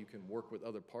what you can work with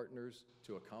other partners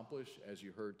to accomplish, as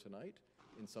you heard tonight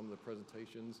in some of the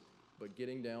presentations, but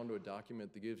getting down to a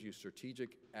document that gives you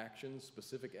strategic actions,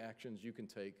 specific actions you can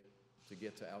take to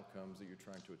get to outcomes that you're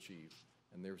trying to achieve.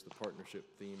 And there's the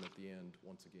partnership theme at the end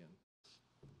once again.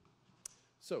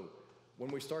 So when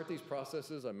we start these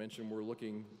processes, I mentioned we're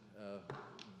looking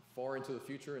far into the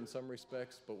future in some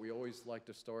respects, but we always like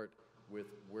to start with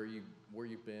where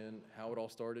you've been, how it all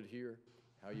started here,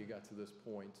 how you got to this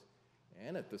point.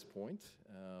 And at this point,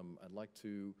 I'd like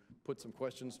to put some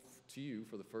questions to you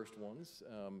for the first ones.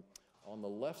 On the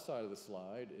left side of the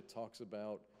slide, it talks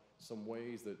about some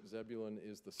ways that Zebulon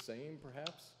is the same,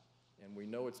 perhaps, and we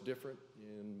know it's different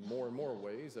in more and more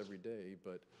ways every day,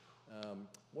 but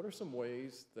what are some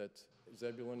ways that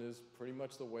Zebulon is pretty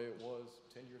much the way it was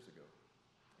 10 years ago?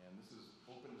 And this is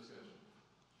open discussion.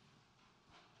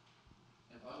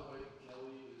 And by the way,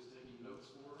 Kelly is taking notes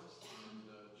for us, and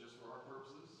just for our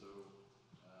purposes, so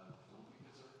don't be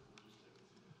concerned, we'll just take it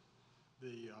to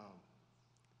you.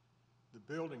 The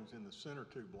buildings in the center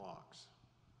 2 blocks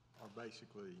are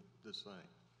basically the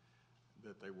same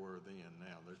that they were then.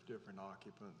 Now, there's different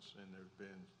occupants and there's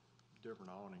been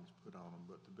different awnings put on them,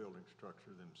 but the building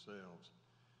structure themselves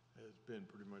has been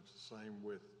pretty much the same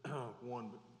with 2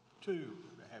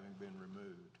 having been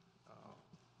removed.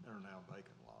 There are now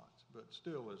vacant lots, but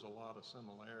still there's a lot of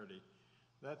similarity.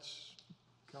 That's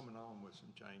coming on with some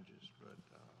changes, but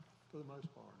for the most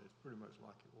part, it's pretty much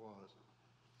like it was.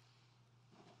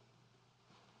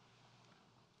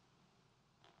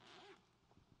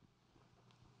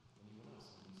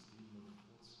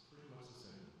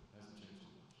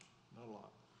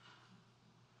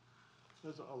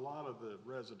 There's a lot of the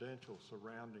residential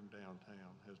surrounding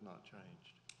downtown has not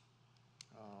changed.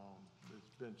 There's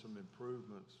been some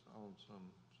improvements on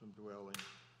some dwellings,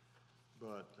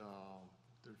 but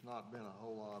there's not been a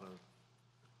whole lot of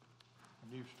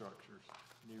new structures,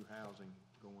 new housing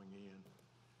going in.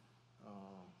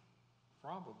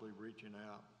 Probably reaching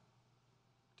out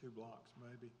 2 blocks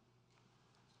maybe,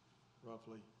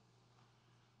 roughly.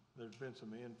 There's been some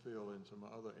infill in some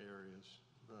other areas,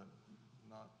 but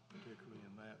not particularly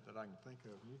in that I can think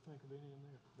of. Can you think of any in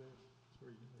there? That's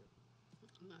where you live.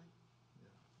 No.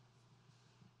 Yeah.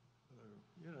 So,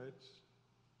 you know, it's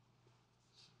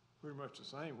pretty much the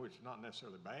same, which is not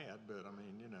necessarily bad, but I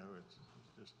mean, you know, it's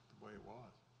just the way it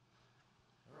was.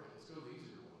 All right, let's go to the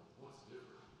easier one. What's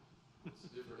different? What's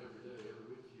different every day,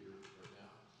 every week here right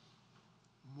now?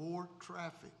 More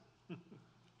traffic.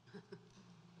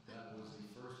 That was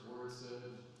the first word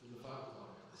said in the 5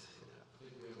 o'clock hour. So I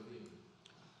think we have a theme.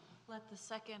 Let the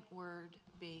second word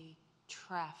be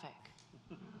traffic.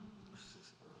 And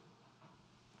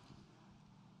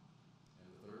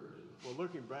the third? Well,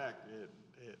 looking back,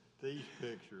 at these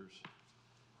pictures,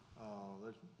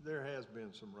 there has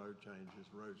been some road changes,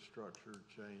 road structure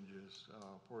changes.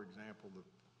 For example,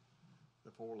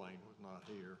 the 4-lane was not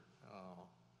here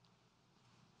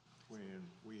when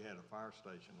we had a fire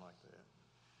station like that.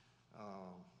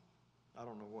 I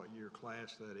don't know what year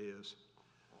class that is,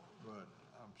 but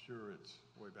I'm sure it's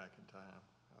way back in time.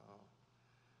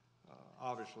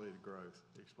 Obviously, the growth,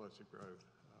 the explosive growth,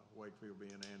 Wakefield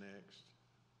being annexed,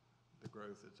 the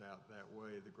growth that's out that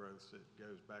way, the growth that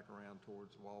goes back around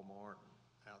towards Walmart,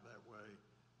 out that way,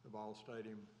 the ball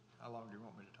stadium. How long do you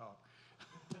want me to talk?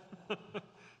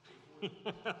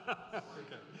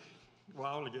 Okay. Well,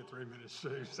 I only get 3 minutes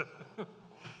too, so.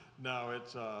 No,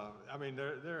 it's, I mean,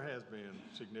 there has been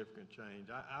significant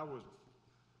change. I was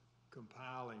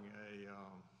compiling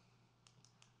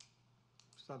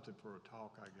something for a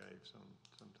talk I gave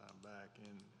some time back,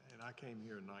 and I came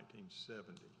here in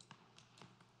 1970.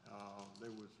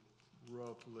 There was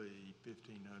roughly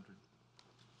 1,500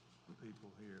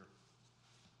 people here,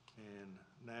 and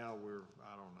now we're,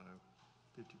 I don't know,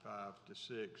 55 to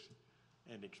 6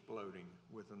 and exploding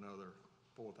with another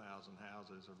 4,000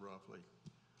 houses of roughly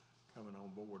coming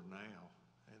on board now,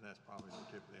 and that's probably the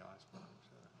tip of the iceberg.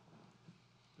 So,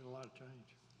 been a lot of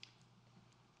change.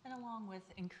 And along with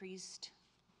increased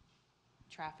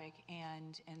traffic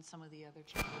and some of the other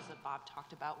changes that Bob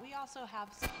talked about, we also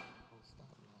have some.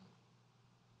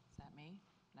 Is that me?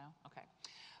 No? Okay.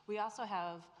 We also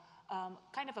have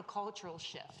kind of a cultural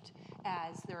shift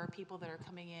as there are people that are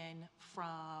coming in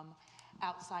from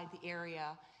outside the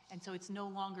area, and so it's no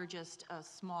longer just a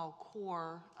small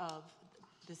core of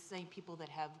the same people that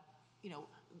have,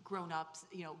 grown up,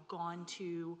 gone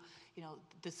to,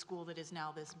 the school that is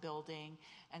now this building.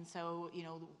 And so,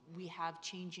 we have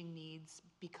changing needs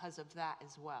because of that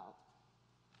as well.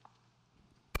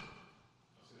 I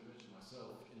was going to mention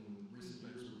myself, in recent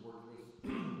years we've worked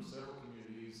with several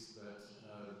communities that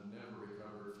never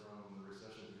recovered from the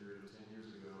recession period of 10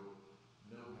 years ago,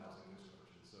 no housing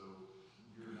construction. So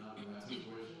you're not in that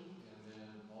situation. And then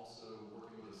also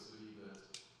working with a city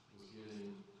that was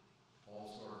getting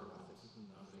all-star homes,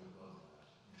 nothing above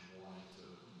that, and wanting to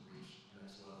reach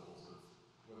next levels of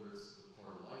whether it's the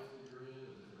part of life that you're in,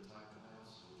 a different type of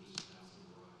house, or just have some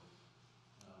variety.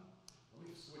 Let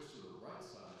me switch to the right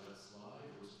side of that slide,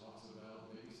 which talks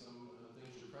about maybe some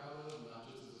things you're proud of, not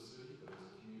just as a city, but as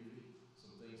a community,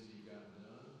 some things that you've gotten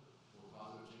done, or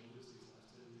positive changes these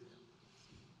last 10 years.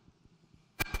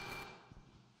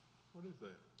 What is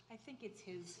that? I think it's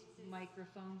his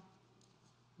microphone.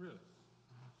 Really?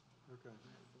 Okay.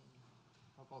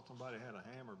 I thought somebody had a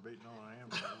hammer beating on a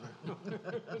hammer.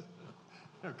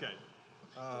 Okay.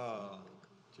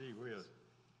 Gee whiz.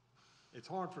 It's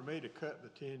hard for me to cut the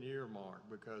 10-year mark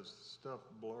because stuff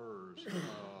blurs.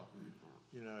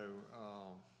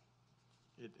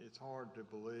 It's hard to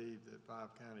believe that Five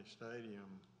County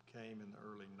Stadium came in the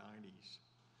early 90s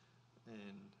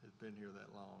and has been here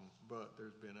that long, but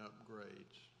there's been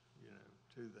upgrades,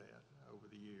 to that over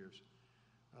the years.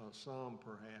 Some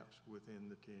perhaps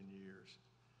within the 10 years.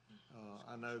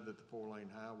 I know that the 4-lane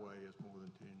highway is more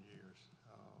than 10 years,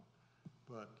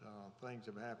 but things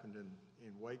have happened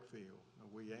in Wakefield.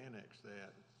 We annexed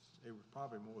that. It was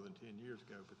probably more than 10 years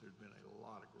ago, but there's been a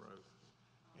lot of growth,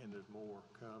 and there's more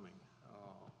coming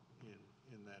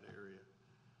in that area.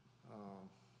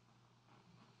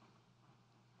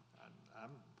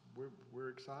 We're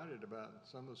excited about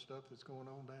some of the stuff that's going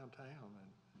on downtown,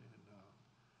 and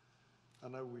I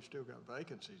know we've still got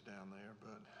vacancies down there,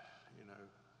 but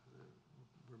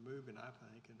we're moving, I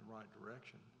think, in the right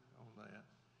direction on that.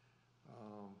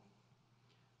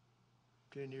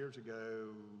 10 years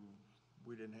ago,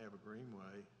 we didn't have a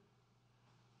greenway.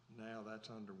 Now that's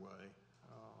underway.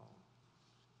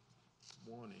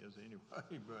 One is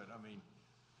anyway, but I mean,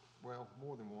 well,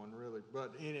 more than one really.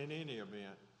 But in any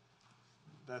event,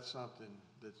 that's something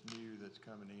that's new that's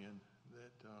coming in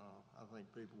that I think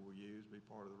people will use, be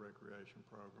part of the recreation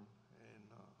program. And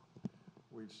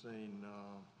we've seen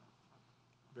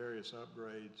various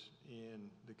upgrades in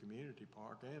the community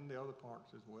park and the other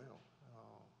parks as well.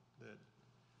 That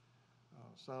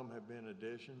some have been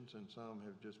additions and some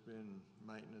have just been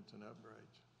maintenance and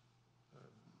upgrades.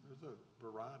 There's a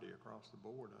variety across the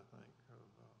board, I think, of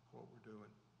what we're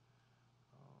doing.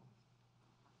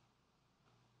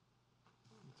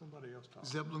 Somebody else talk.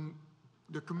 Zebulon,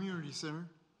 the community center,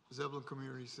 Zebulon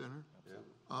Community Center.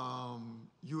 Yeah.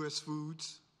 U.S.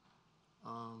 Foods. I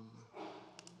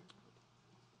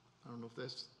don't know if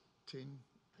that's 10,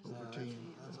 over 10.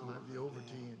 That might be over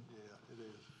 10. Yeah, it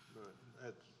is.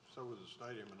 But so was the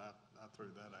stadium, and I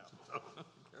threw that out. So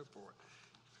go for it.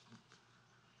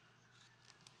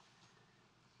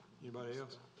 Anybody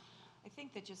else? I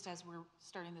think that just as we're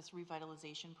starting this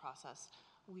revitalization process,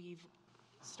 we've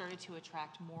started to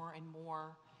attract more and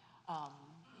more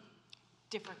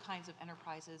different kinds of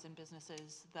enterprises and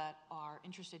businesses that are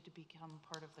interested to become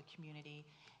part of the community.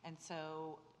 And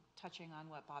so, touching on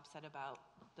what Bob said about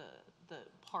the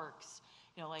parks,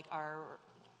 you know, like our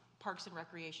Parks and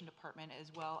Recreation Department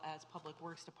as well as Public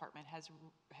Works Department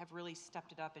have really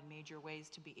stepped it up in major ways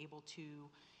to be able to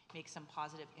make some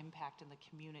positive impact in the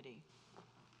community.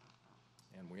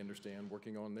 And we understand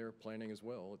working on their planning as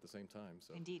well at the same time.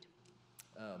 So. Indeed.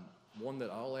 One that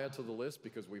I'll add to the list,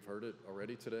 because we've heard it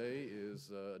already today, is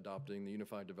adopting the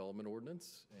Unified Development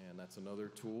Ordinance. And that's another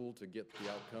tool to get the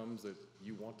outcomes that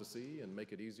you want to see and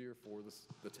make it easier for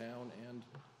the town and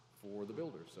for the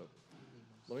builders. So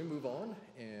let me move on.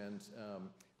 And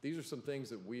these are some things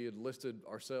that we had listed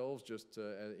ourselves just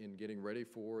in getting ready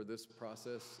for this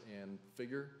process, and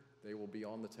figure they will be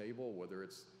on the table, whether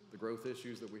it's the growth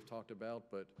issues that we've talked about,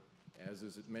 but as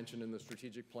is mentioned in the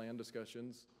strategic plan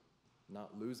discussions,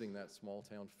 not losing that small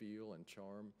town feel and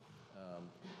charm,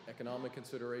 economic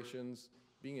considerations,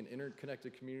 being an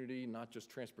interconnected community, not just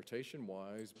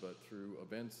transportation-wise, but through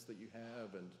events that you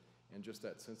have and just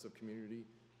that sense of community.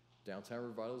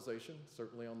 Downtown revitalization,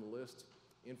 certainly on the list.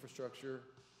 Infrastructure,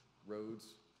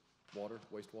 roads, water,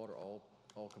 wastewater,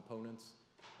 all components.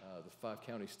 The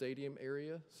 5-county stadium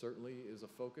area certainly is a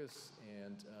focus,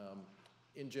 and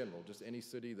in general, just any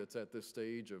city that's at this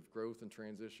stage of growth and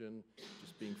transition,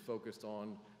 just being focused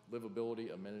on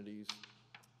livability, amenities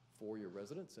for your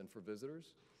residents and for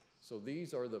visitors. So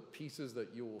these are the pieces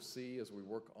that you will see as we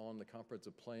work on the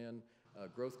comprehensive plan.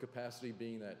 Growth capacity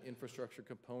being that infrastructure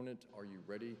component. Are you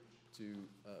ready to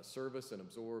service and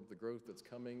absorb the growth that's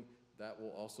coming? That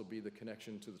will also be the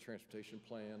connection to the transportation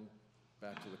plan,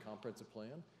 back to the comprehensive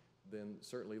plan. Then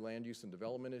certainly land use and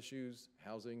development issues,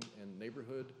 housing and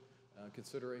neighborhood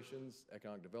considerations,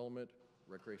 economic development,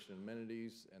 recreation and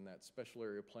amenities, and that special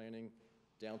area planning,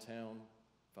 downtown,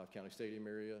 5-county stadium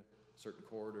area, certain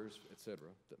corridors, et cetera,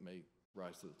 that may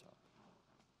rise to the top.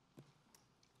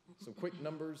 Some quick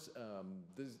numbers.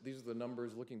 These are the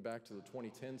numbers looking back to the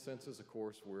 2010 census. Of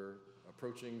course, we're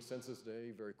approaching Census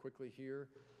Day very quickly here.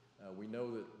 We know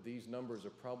that these numbers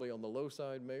are probably on the low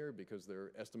side, Mayor, because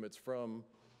they're estimates from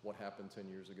what happened 10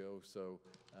 years ago. So,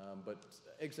 but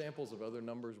examples of other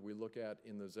numbers we look at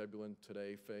in the Zebulon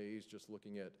Today phase, just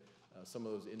looking at some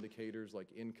of those indicators like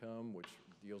income, which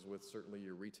deals with certainly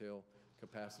your retail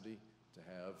capacity to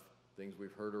have things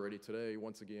we've heard already today.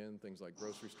 Once again, things like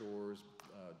grocery stores,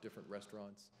 different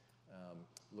restaurants,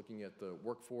 looking at the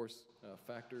workforce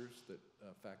factors that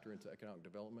factor into economic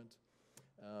development.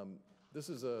 This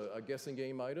is a guessing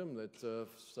game item that,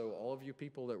 so all of you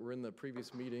people that were in the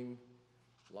previous meeting,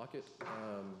 lock it.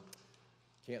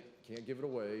 Can't give it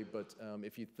away, but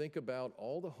if you think about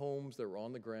all the homes that were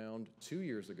on the ground 2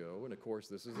 years ago, and of course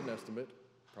this is an estimate,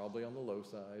 probably on the low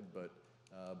side, but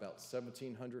about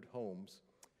 1,700 homes,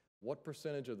 what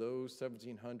percentage of those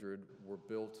 1,700 were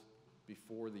built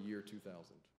before the year 2000?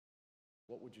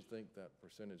 What would you think that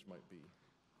percentage might be?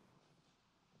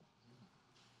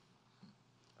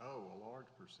 Oh, a large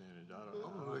percentage. I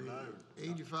don't know. 85%?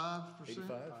 85?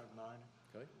 590.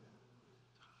 Okay.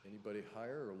 Anybody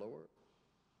higher or lower?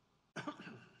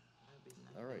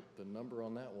 All right, the number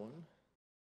on that one,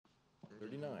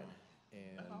 39.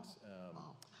 And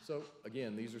so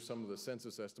again, these are some of the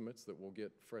census estimates that we'll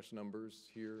get fresh numbers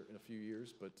here in a few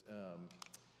years, but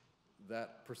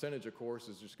that percentage, of course,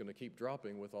 is just going to keep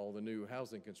dropping with all the new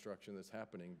housing construction that's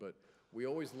happening. But we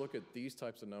always look at these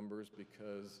types of numbers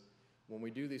because when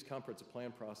we do these comprehensive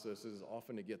plan processes,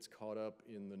 often it gets caught up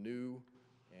in the new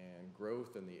and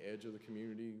growth and the edge of the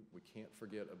community. We can't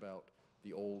forget about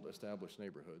the old established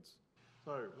neighborhoods.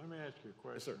 So let me ask you a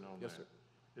question on that. Yes, sir.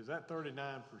 Is that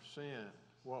 39%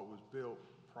 what was built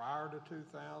prior to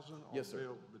 2000 or Yes, sir.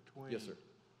 built between? Yes, sir.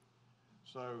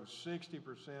 So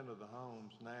 60% of the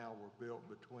homes now were built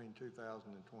between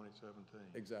 2000 and 2017.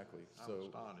 Exactly. I'm So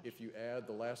astonished. if you add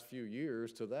the last few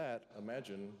years to that,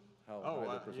 imagine how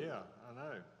high the percentage. Yeah, I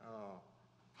know.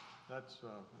 That's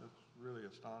really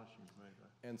astonishing to me.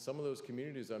 And some of those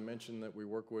communities I mentioned that we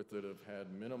work with that have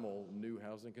had minimal new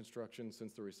housing construction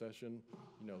since the recession,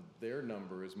 you know, their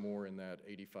number is more in that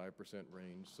 85%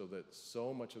 range, so that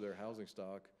so much of their housing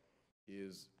stock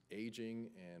is aging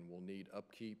and will need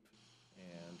upkeep,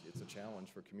 and it's a challenge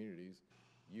for communities.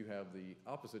 You have the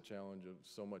opposite challenge of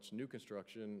so much new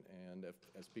construction, and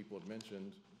as people have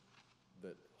mentioned,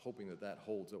 that hoping that that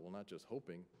holds up, well, not just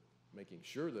hoping, making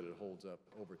sure that it holds up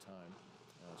over time,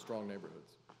 strong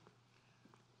neighborhoods.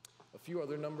 A few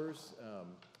other numbers.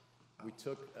 We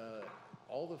took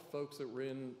all the folks that were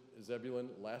in Zebulon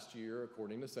last year,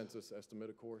 according to census estimate,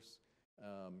 of course,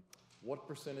 what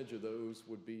percentage of those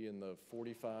would be in the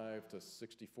 45 to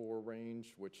 64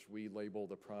 range, which we label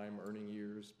the prime earning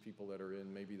years, people that are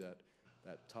in maybe that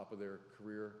top of their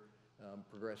career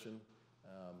progression,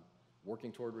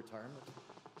 working toward retirement,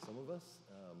 some of us.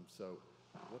 So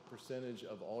what percentage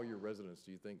of all your residents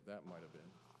do you think that might have been?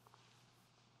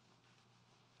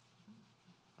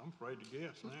 I'm afraid to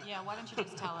guess now. Yeah, why don't you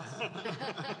just tell us?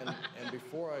 And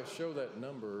before I show that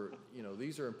number, you know,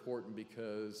 these are important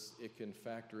because it can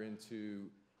factor into,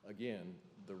 again,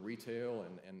 the retail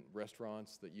and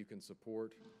restaurants that you can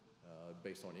support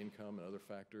based on income and other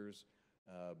factors.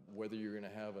 Whether you're going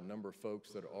to have a number of folks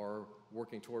that are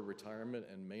working toward retirement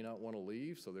and may not want to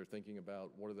leave, so they're thinking about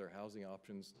what are their housing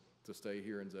options to stay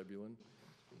here in Zebulon.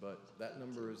 But that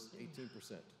number is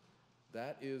 18%.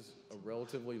 That is a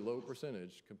relatively low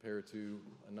percentage compared to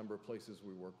a number of places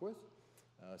we work with.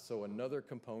 So another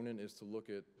component is to look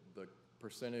at the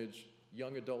percentage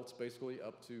young adults, basically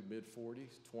up to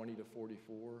mid-40s, 20 to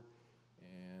 44,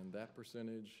 and that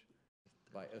percentage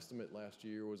by estimate last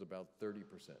year was about 30%.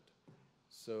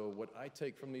 So what I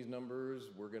take from these numbers,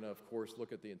 we're going to, of course,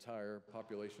 look at the entire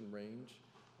population range,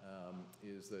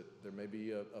 is that there may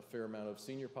be a fair amount of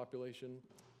senior population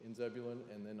in Zebulon,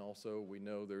 and then also we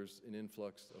know there's an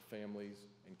influx of families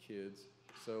and kids.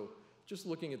 So just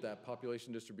looking at that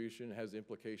population distribution has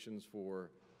implications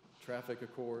for traffic,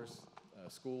 of course,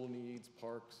 school needs,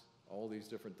 parks, all these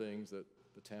different things that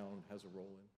the town has a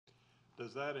role in.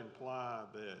 Does that imply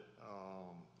that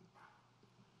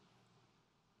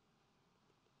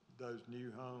those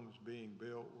new homes being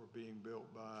built were being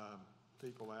built by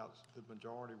people the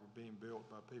majority were being built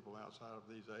by people outside of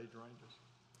these age ranges?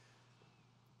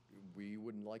 We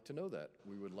wouldn't like to know that.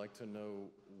 We would like to know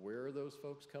where are those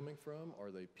folks coming from? Are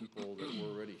they people that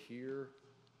were already here?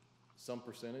 Some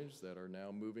percentage that are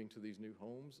now moving to these new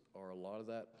homes? Are a lot of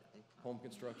that home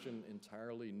construction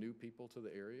entirely new people to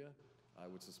the area? I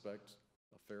would suspect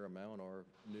a fair amount are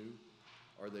new.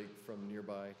 Are they from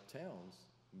nearby towns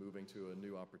moving to a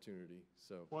new opportunity?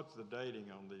 So what's the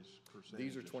dating on these percentages?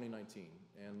 These are 2019,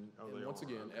 and once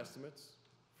again, okay. Estimates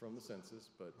from the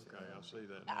census, but okay, I see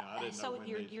that now. I didn't know So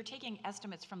when you're taking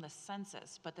estimates from the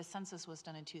census, but the census was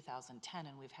done in 2010,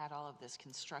 and we've had all of this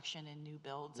construction and new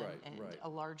builds and a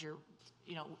larger,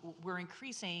 you know, we're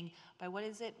increasing by, what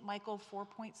is it, Michael, 4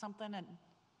 point something, and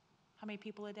how many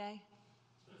people a day?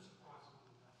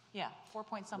 Yeah, 4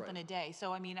 point something a day.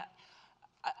 So I mean,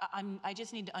 I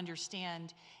just need to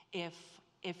understand if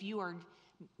you are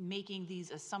making these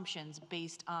assumptions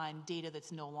based on data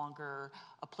that's no longer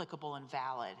applicable and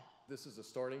valid. This is a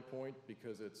starting point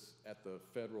because it's at the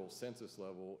federal census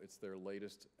level. It's their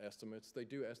latest estimates. They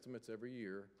do estimates every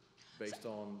year based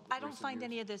on I don't find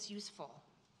any of this useful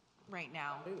right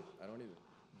now. I don't either.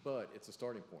 But it's a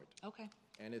starting point. Okay.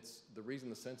 And it's the reason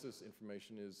the census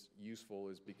information is useful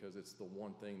is because it's the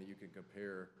one thing that you can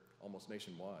compare almost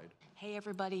nationwide. Hey,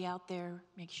 everybody out there,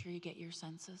 make sure you get your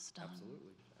census done. Absolutely.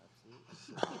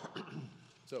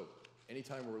 So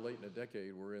anytime we're late in a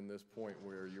decade, we're in this point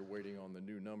where you're waiting on the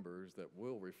new numbers that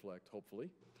will reflect, hopefully,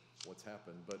 what's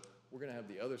happened. But we're going to have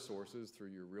the other sources through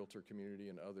your realtor community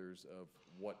and others of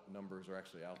what numbers are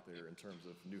actually out there in terms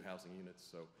of new housing units.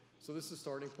 So this is a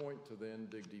starting point to then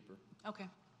dig deeper. Okay.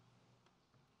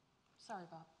 Sorry,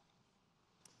 Bob.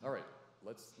 All right,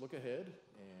 let's look ahead,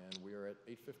 and we are at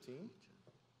 8:15.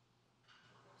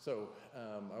 So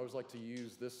I always like to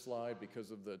use this slide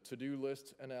because of the to-do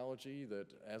list analogy that,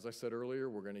 as I said earlier,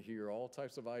 we're going to hear all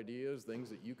types of ideas, things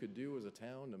that you could do as a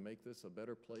town to make this a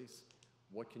better place.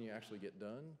 What can you actually get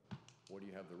done? What do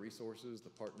you have the resources, the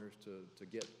partners to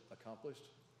get accomplished?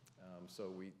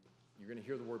 You're going to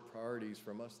hear the word priorities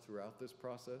from us throughout this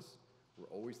process. We're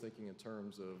always thinking in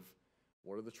terms of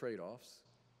what are the trade-offs,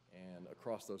 and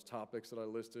across those topics that I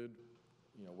listed,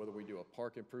 you know, whether we do a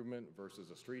park improvement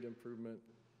versus a street improvement,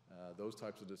 those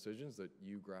types of decisions that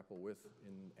you grapple with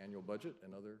in annual budget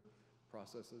and other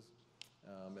processes.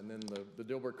 And then the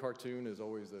Dilbert cartoon is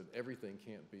always that everything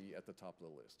can't be at the top of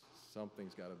the list.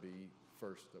 Something's got to be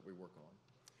first that we work on.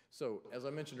 So as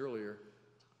I mentioned earlier,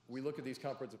 we look at these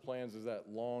comprehensive plans as that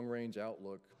long-range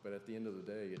outlook, but at the end of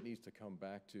the day, it needs to come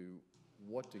back to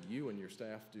what do you and your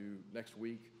staff do next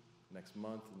week, next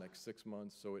month, next 6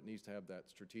 months, so it needs to have that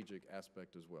strategic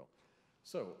aspect as well.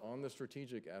 So on the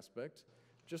strategic aspect,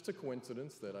 just a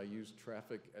coincidence that I used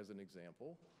traffic as an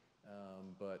example,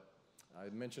 but I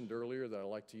mentioned earlier that I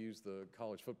like to use the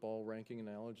college football ranking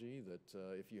analogy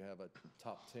that if you have a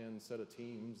top 10 set of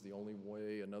teams, the only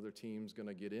way another team's going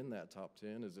to get in that top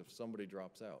 10 is if somebody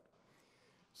drops out.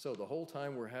 So the whole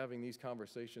time we're having these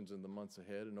conversations in the months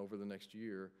ahead and over the next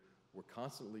year, we're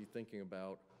constantly thinking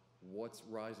about what's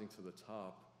rising to the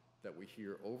top that we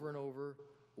hear over and over,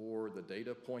 or the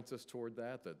data points us toward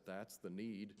that's the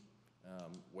need.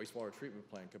 Wastewater treatment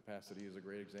plant capacity is a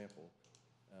great example.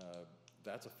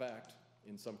 That's a fact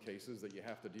in some cases that you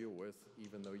have to deal with,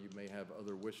 even though you may have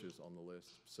other wishes on the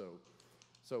list.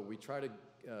 So we try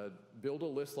to build a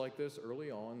list like this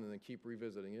early on and then keep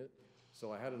revisiting it.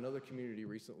 So I had another community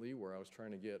recently where I was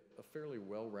trying to get a fairly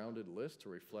well-rounded list to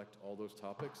reflect all those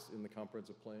topics in the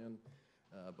comprehensive plan,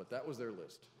 but that was their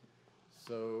list.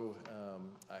 So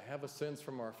I have a sense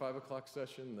from our 5 o'clock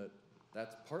session that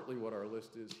that's partly what our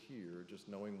list is here, just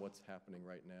knowing what's happening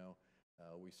right now.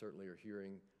 We certainly are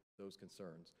hearing those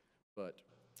concerns. But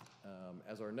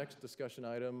as our next discussion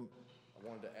item, I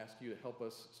wanted to ask you to help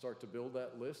us start to build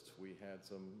that list. We had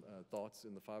some thoughts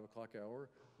in the 5 o'clock hour.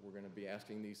 We're going to be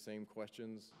asking these same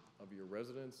questions of your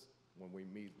residents when we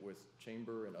meet with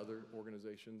Chamber and other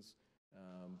organizations.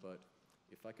 But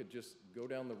if I could just go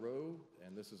down the row,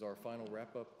 and this is our final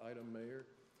wrap-up item, Mayor,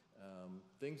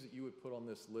 things that you would put on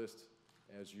this list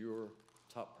as your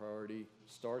top priority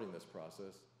starting this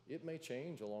process. It may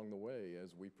change along the way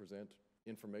as we present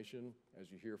information,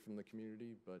 as you hear from the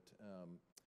community, but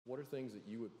what are things that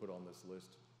you would put on this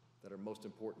list that are most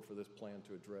important for this plan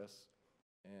to address?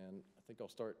 And I think I'll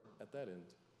start at that end.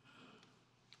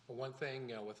 Well, one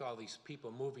thing, with all these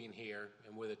people moving here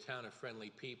and with a town of friendly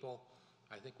people,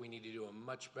 I think we need to do a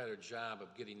much better job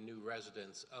of getting new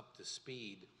residents up to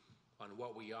speed on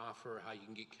what we offer, how you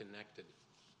can get connected.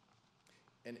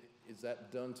 And is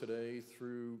that done today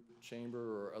through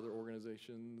Chamber or other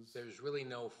organizations? There's really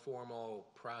no formal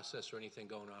process or anything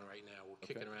going on right now. We're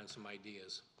kicking around some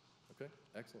ideas. Okay,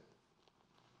 excellent.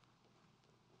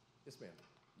 Yes, ma'am.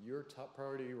 Your top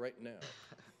priority right now?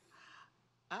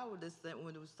 I would just think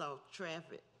when we saw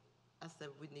traffic, I said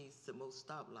we need some more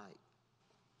stoplight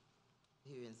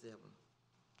here in Zebulon.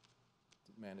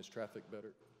 To manage traffic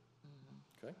better?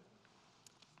 Okay.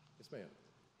 Yes, ma'am.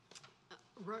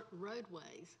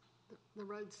 Roadways, the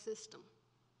road system.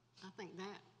 I think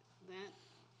that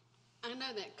I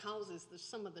know that causes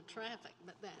some of the traffic,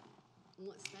 but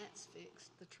once that's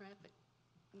fixed, the traffic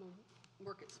will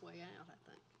work its way out, I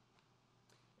think.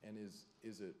 And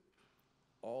is it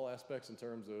all aspects in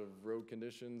terms of road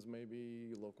conditions,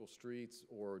 maybe local streets,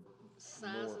 or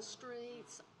size of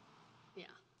streets? Yeah.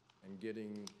 And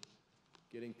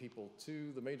getting people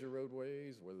to the major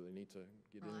roadways, whether they need to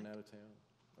get in and out of town?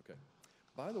 Okay.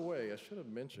 By the way, I should have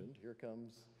mentioned, here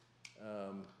comes,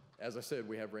 as I said,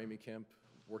 we have Ramey Kemp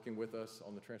working with us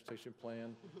on the transportation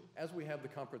plan. As we have the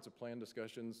comprehensive plan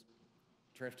discussions,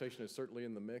 transportation is certainly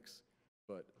in the mix,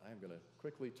 but I'm going to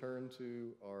quickly turn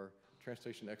to our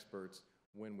transportation experts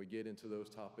when we get into those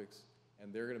topics,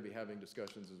 and they're going to be having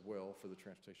discussions as well for the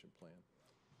transportation plan.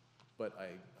 But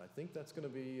I think that's going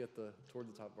to be toward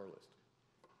the top of our list.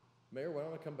 Mayor, why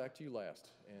don't I come back to you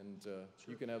last, and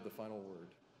you can have the final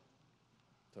word.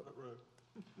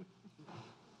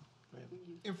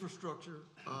 Infrastructure,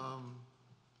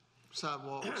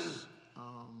 sidewalks.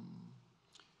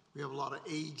 We have a lot of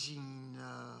aging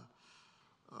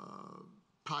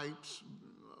pipes,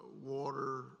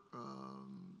 water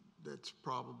that's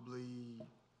probably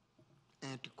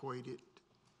antiquated.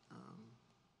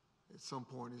 At some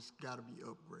point, it's got to be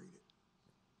upgraded.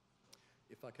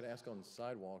 If I could ask on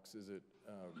sidewalks, is it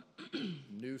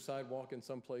new sidewalk in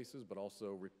some places, but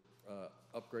also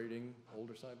upgrading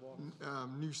older sidewalks?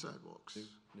 New sidewalks.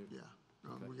 New. Yeah.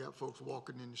 Okay. We got folks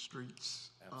walking in the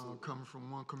streets, coming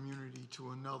from one community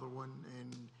to another one,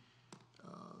 and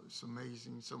it's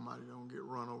amazing. Somebody don't get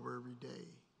run over every day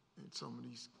in some of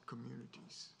these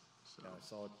communities. So. Yeah, I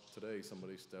saw it today.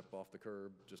 Somebody step off the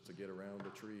curb just to get around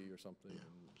a tree or something. Yeah.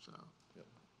 Yep.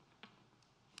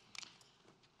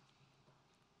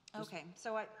 Okay,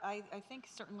 so I think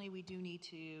certainly we do need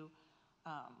to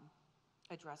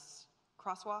address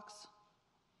crosswalks,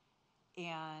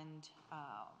 and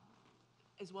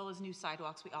as well as new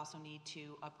sidewalks, we also need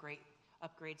to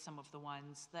upgrade some of the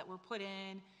ones that were put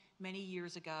in many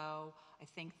years ago. I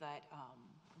think that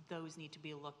those need to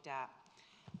be looked at.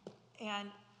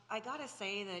 And I gotta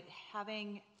say that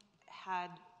having had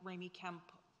Ramey Kemp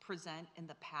present in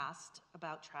the past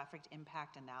about traffic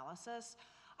impact analysis,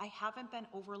 I haven't been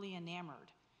overly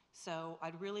enamored. So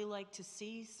I'd really like to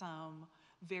see some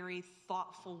very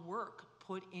thoughtful work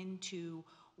put into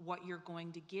what you're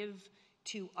going to give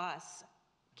to us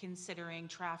considering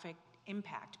traffic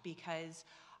impact, because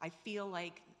I feel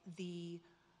like the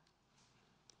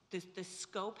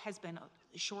scope has been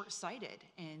short-sighted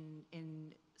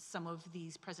in some of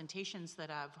these presentations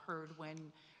that I've heard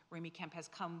when Ramey Kemp has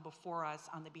come before us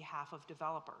on the behalf of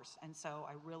developers. And so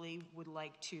I really would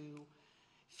like to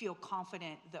feel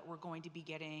confident that we're going to be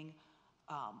getting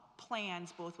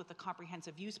plans, both with the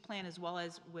comprehensive use plan as well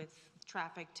as with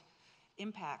trafficked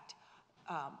impact,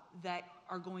 that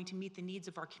are going to meet the needs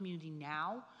of our community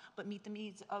now, but meet the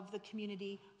needs of the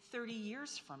community 30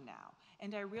 years from now.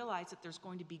 And I realize that there's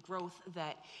going to be growth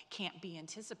that can't be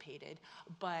anticipated,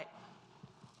 but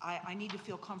I need to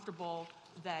feel comfortable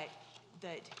that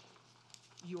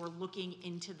you're looking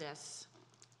into this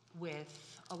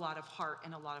with a lot of heart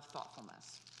and a lot of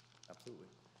thoughtfulness. Absolutely.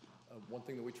 One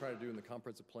thing that we try to do in the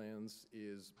comprehensive plans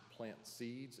is plant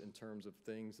seeds in terms of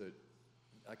things that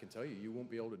I can tell you, you won't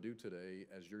be able to do today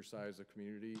as your size of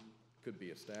community. Could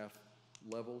be a staff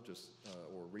level, just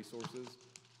or resources,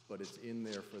 but it's in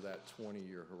there for that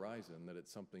 20-year horizon that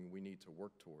it's something we need to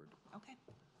work toward. Okay.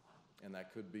 And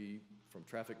that could be from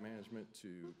traffic management to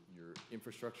your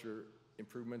infrastructure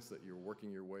improvements that you're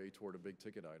working your way toward a big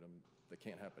ticket item that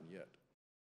can't happen yet.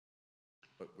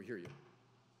 But we hear you.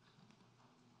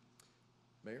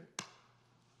 Mayor?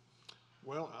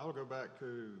 Well, I'll go back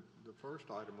to the first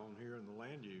item on here in the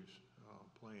land use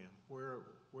plan. Where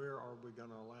are we going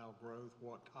to allow growth?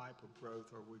 What type of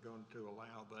growth are we going to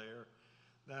allow there?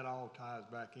 That all ties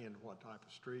back into what type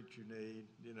of streets you need,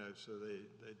 you know, so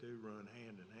they do run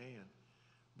hand in hand.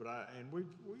 But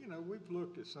we've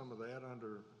looked at some of that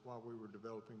while we were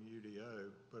developing UDO,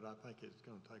 but I think it's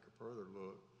going to take a further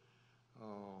look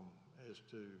as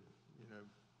to, you know,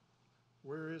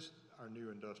 where is our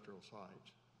new industrial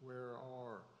sites? Where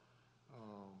are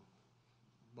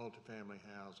multifamily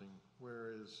housing?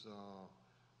 Where is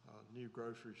new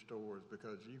grocery stores?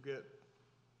 Because you get,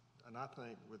 and I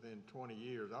think within 20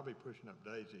 years, I'll be pushing up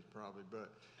daisies probably,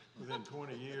 but within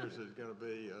 20 years, there's going to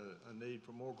be a need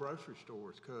for more grocery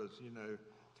stores because, you know,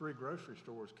 3 grocery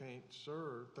stores can't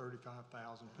serve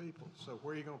 35,000 people. So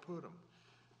where are you going to put them?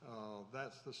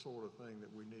 That's the sort of thing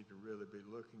that we need to really be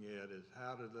looking at is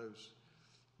how do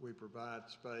we provide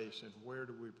space and where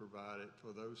do we provide it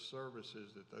for those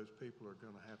services that those people are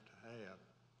going to have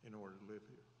in order to live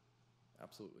here.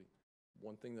 Absolutely.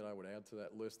 One thing that I would add to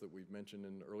that list that we've mentioned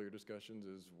in earlier discussions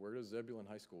is where does Zebulon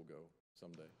High School go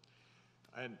someday?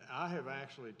 And I have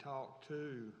actually talked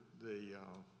to the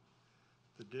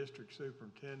district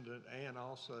superintendent and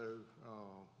also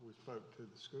we spoke to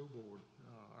the school board,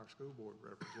 our school board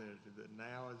representative, that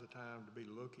now is the time to be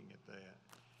looking at that.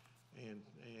 And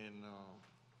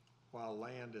while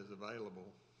land is available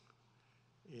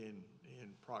in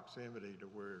proximity to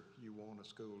where you want a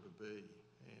school to be.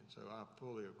 And so I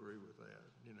fully agree with that.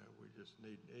 You know, we just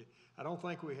need, I don't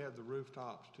think we have the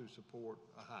rooftops to support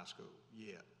a high school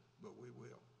yet, but we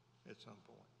will at some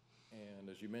point. And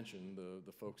as you mentioned,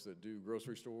 the folks that do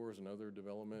grocery stores and other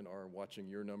development are watching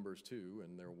your numbers too,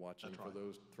 and they're watching for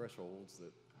those thresholds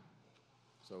that,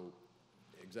 so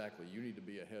exactly, you need to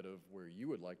be ahead of where you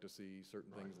would like to see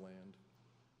certain things land.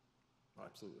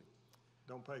 Absolutely.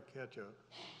 Don't play catch up.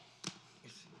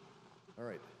 All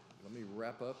right, let me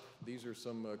wrap up. These are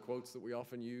some quotes that we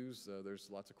often use. There's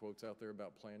lots of quotes out there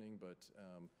about planning, but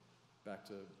back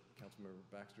to Councilmember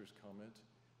Baxter's comment.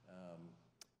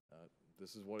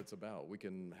 This is what it's about. We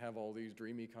can have all these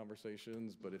dreamy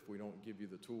conversations, but if we don't give you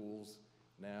the tools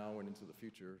now and into the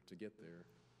future to get there,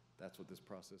 that's what this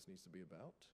process needs to be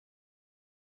about.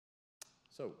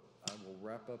 So I will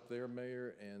wrap up there,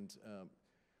 Mayor, and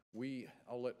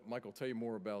I'll let Michael tell you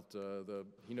more about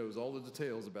he knows all the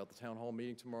details about the town hall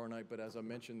meeting tomorrow night, but as I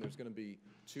mentioned, there's going to be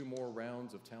 2 more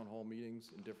rounds of town hall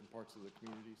meetings in different parts of the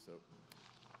community, so.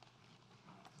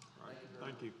 All right,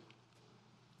 thank you.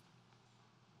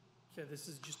 Okay, this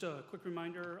is just a quick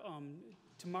reminder.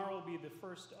 Tomorrow will be the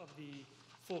first of the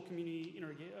full community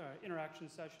interaction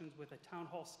sessions with a town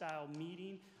hall style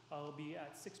meeting. It'll be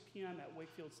at 6 p.m. at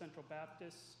Wakefield Central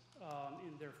Baptist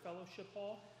in their fellowship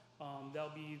hall.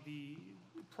 That'll be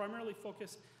primarily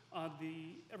focused on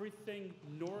everything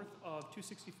north of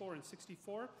 264 and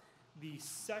 64. The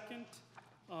second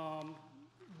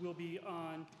will be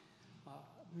on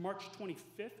March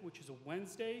 25th, which is a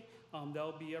Wednesday.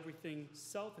 That'll be everything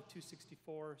south of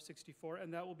 264, 64,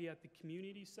 and that will be at the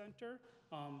community center,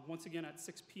 once again at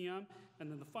 6 p.m. And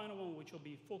then the final one, which will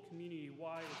be full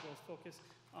community-wide, as well as focus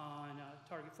on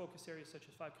target focus areas such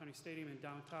as 5 County Stadium and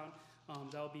downtown.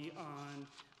 That'll be on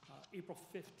April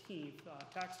 15th,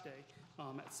 tax day,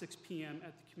 at 6 p.m.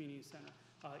 at the community center.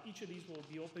 Each of these will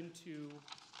be open to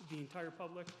the entire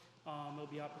public. There'll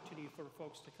be opportunity for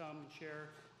folks to come and share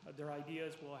their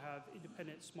ideas. We'll have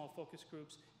independent small focus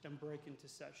groups and break into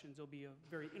sessions. It'll be a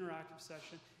very interactive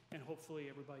session, and hopefully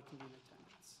everybody can be in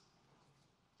attendance.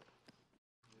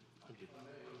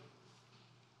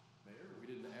 Mayor, we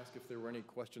didn't ask if there were any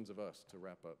questions of us to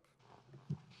wrap up.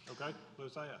 Okay,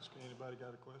 let's ask. Anybody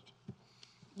got a question?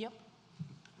 Yep.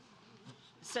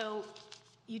 So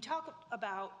you talk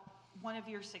about one of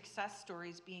your success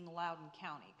stories being Loudoun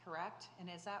County, correct? And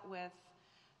is that with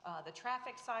the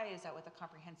traffic side? Is that with the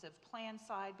comprehensive plan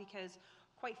side? Because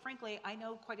quite frankly, I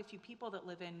know quite a few people that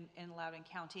live in Loudoun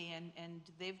County, and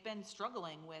they've been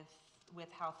struggling with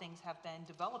how things have been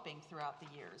developing throughout the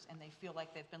years, and they feel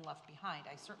like they've been left behind.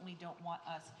 I certainly don't want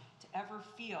us to ever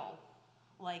feel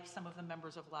like some of the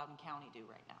members of Loudoun County do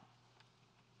right now.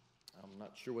 I'm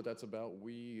not sure what that's about.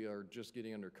 We are just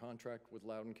getting under contract with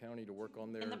Loudoun County to work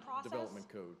on their In the process? development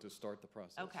code to start the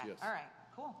process. Okay, Yes. all right,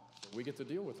 cool. We get to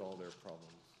deal with all their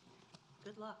problems.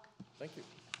 Good luck. Thank you.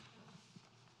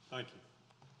 Thank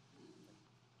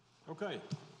you. Okay.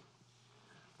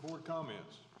 Board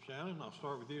comments. Shannon, I'll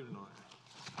start with you tonight.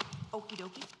 Okie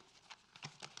dokie.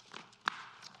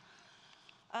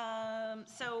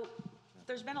 So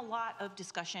there's been a lot of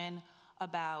discussion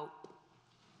about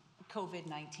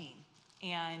COVID-19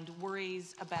 and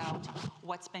worries about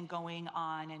what's been going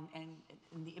on and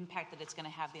the impact that it's going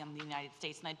to have on the United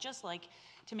States. And I'd just like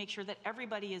to make sure that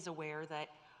everybody is aware that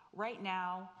right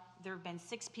now there have been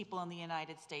 6 people in the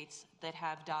United States that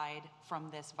have died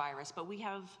from this virus, but we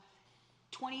have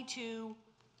 22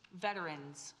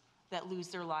 veterans that lose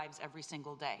their lives every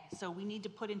single day. So we need to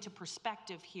put into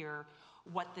perspective here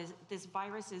what this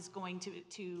virus is going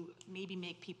to maybe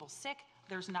make people sick.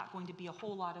 There's not going to be a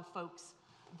whole lot of folks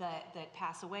that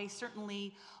pass away,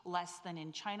 certainly less than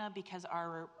in China, because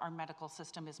our medical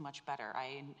system is much better.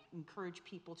 I encourage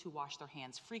people to wash their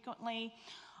hands frequently.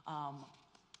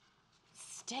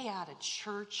 Stay out of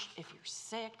church if you're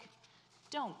sick.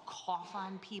 Don't cough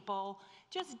on people.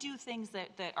 Just do things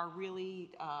that are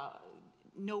really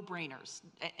no-brainers.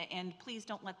 And please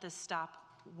don't let this stop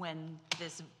when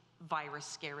this virus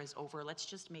scare is over. Let's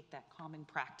just make that common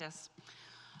practice.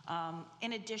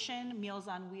 In addition, Meals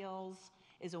on Wheels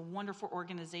is a wonderful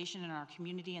organization in our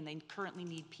community, and they currently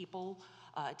need people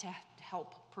to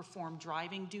help perform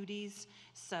driving duties.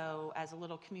 So as a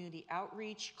little community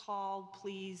outreach call,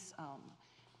 please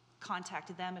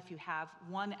contact them if you have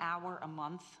 1 hour a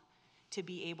month to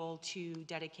be able to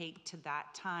dedicate to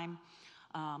that time.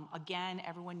 Again,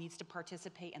 everyone needs to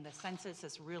participate in the census.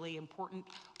 It's really important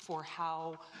for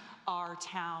how our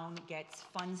town gets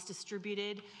funds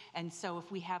distributed. And so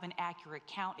if we have an accurate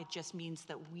count, it just means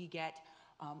that we get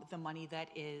the money that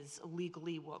is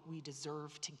legally what we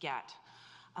deserve to get.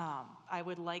 I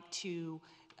would like to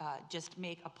just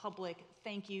make a public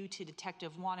thank you to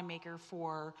Detective Wanamaker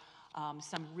for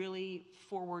some really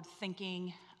forward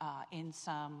thinking in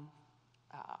some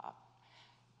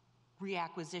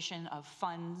reacquisition of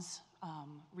funds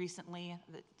recently,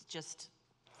 just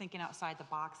thinking outside the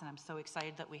box, and I'm so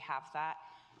excited that we have that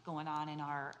going on in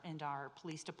our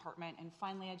police department. And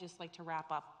finally, I'd just like to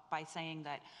wrap up by saying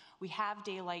that we have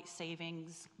daylight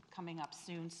savings coming up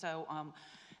soon. So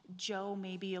Joe,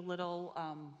 maybe a little,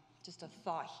 just a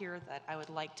thought here that I would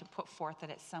like to put forth, that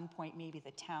at some point maybe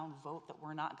the town vote that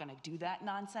we're not gonna do that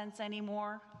nonsense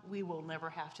anymore. We will never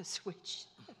have to switch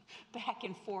back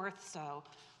and forth. So,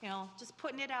 you know, just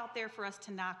putting it out there for us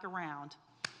to knock around.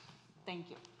 Thank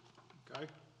you. Okay.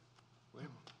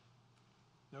 William?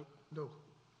 Nope. No.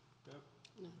 Yep.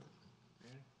 No.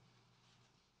 Annie?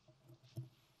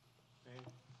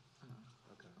 Annie?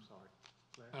 Okay, sorry.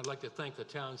 Claire? I'd like to thank the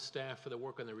town staff for the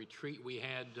work on the retreat we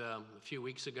had a few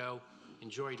weeks ago.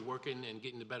 Enjoyed working and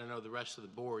getting to better know the rest of the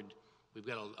board. We've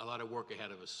got a lot of work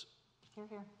ahead of us. Here,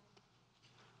 here.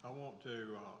 I want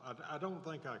to, I don't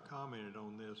think I commented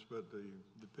on this, but the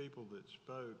people that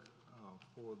spoke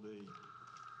for the,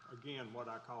 again, what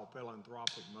I call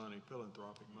philanthropic money,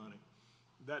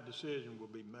 that decision will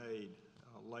be made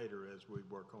later as we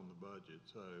work on the budget.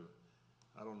 So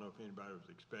I don't know if anybody was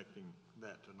expecting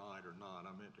that tonight or not.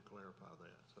 I meant to clarify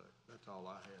that. So that's all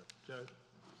I have. Joe?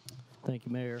 Thank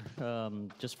you, Mayor.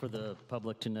 Just for the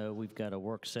public to know, we've got a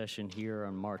work session here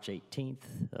on March 18th.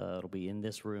 It'll be in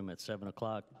this room at 7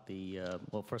 o'clock.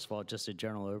 Well, first of all, just a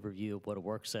general overview of what a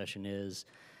work session is.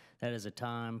 That is a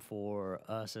time for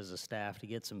us as a staff to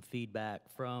get some feedback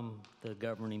from the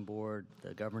governing board.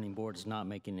 The governing board is not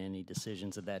making any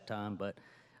decisions at that time, but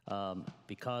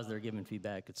because they're giving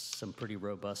feedback, it's some pretty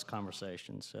robust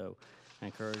conversations. So I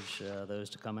encourage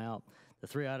those to come out. The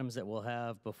 3 items that we'll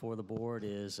have before the board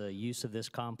is use of this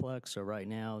complex. So right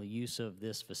now, the use of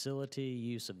this facility,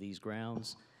 use of these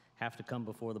grounds have to come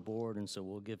before the board, and so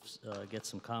we'll get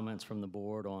some comments from the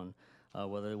board on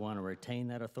whether they want to retain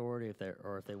that authority if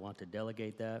they want to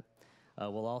delegate that.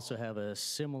 We'll also have a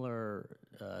similar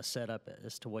setup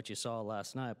as to what you saw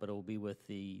last night, but it will be with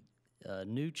the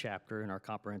new chapter in our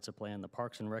comprehensive plan, the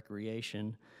Parks and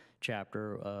Recreation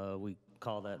chapter. We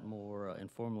call that more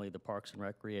informally the Parks and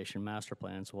Recreation Master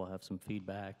Plan, so we'll have some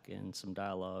feedback and some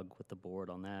dialogue with the board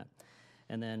on that.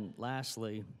 And then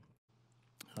lastly,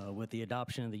 with the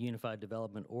adoption of the Unified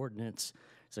Development Ordinance,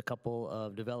 there's a couple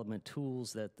of development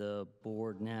tools that the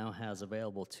board now has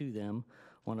available to them,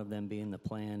 one of them being the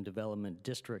Plan Development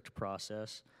District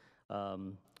process.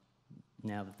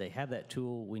 Now that they have that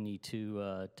tool, we need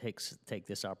to take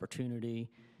this opportunity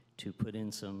to put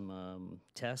in some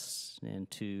tests and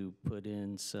to put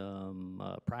in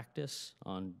some practice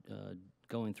on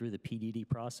going through the PDD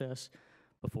process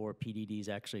before PDDs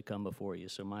actually come before you.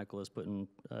 So Michael is putting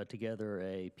together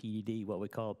a PDD, what we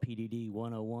call PDD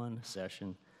 101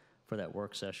 session for that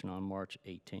work session on March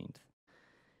 18th.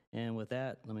 And with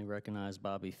that, let me recognize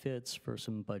Bobby Fitz for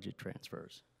some budget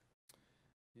transfers.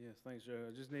 Yes, thanks, Joe.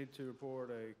 I just need to report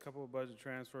a couple of budget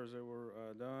transfers that were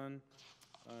done.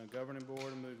 Governing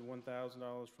Board moved $1,000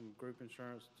 from group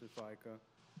insurance to FICA.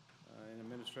 And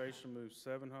Administration moved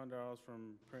 $700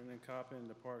 from printing and copying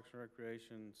to Parks and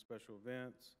Recreation special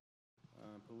events.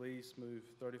 Police moved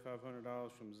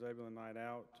 $3,500 from Zebulon Night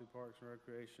Out to Parks and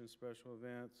Recreation special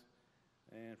events.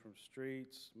 And from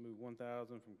Streets, moved $1,000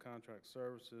 from Contract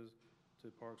Services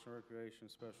to Parks and Recreation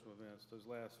special events. Those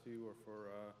last few were for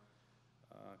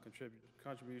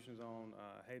contributions on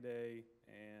Heyday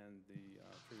and the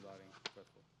tree lighting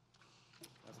festival.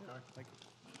 That's it. Thank you.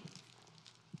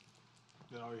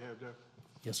 Is that all you have, Jeff?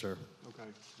 Yes, sir. Okay,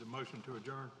 the motion to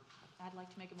adjourn, I'd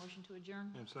like to make a motion to adjourn.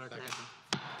 and second.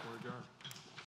 We're adjourned.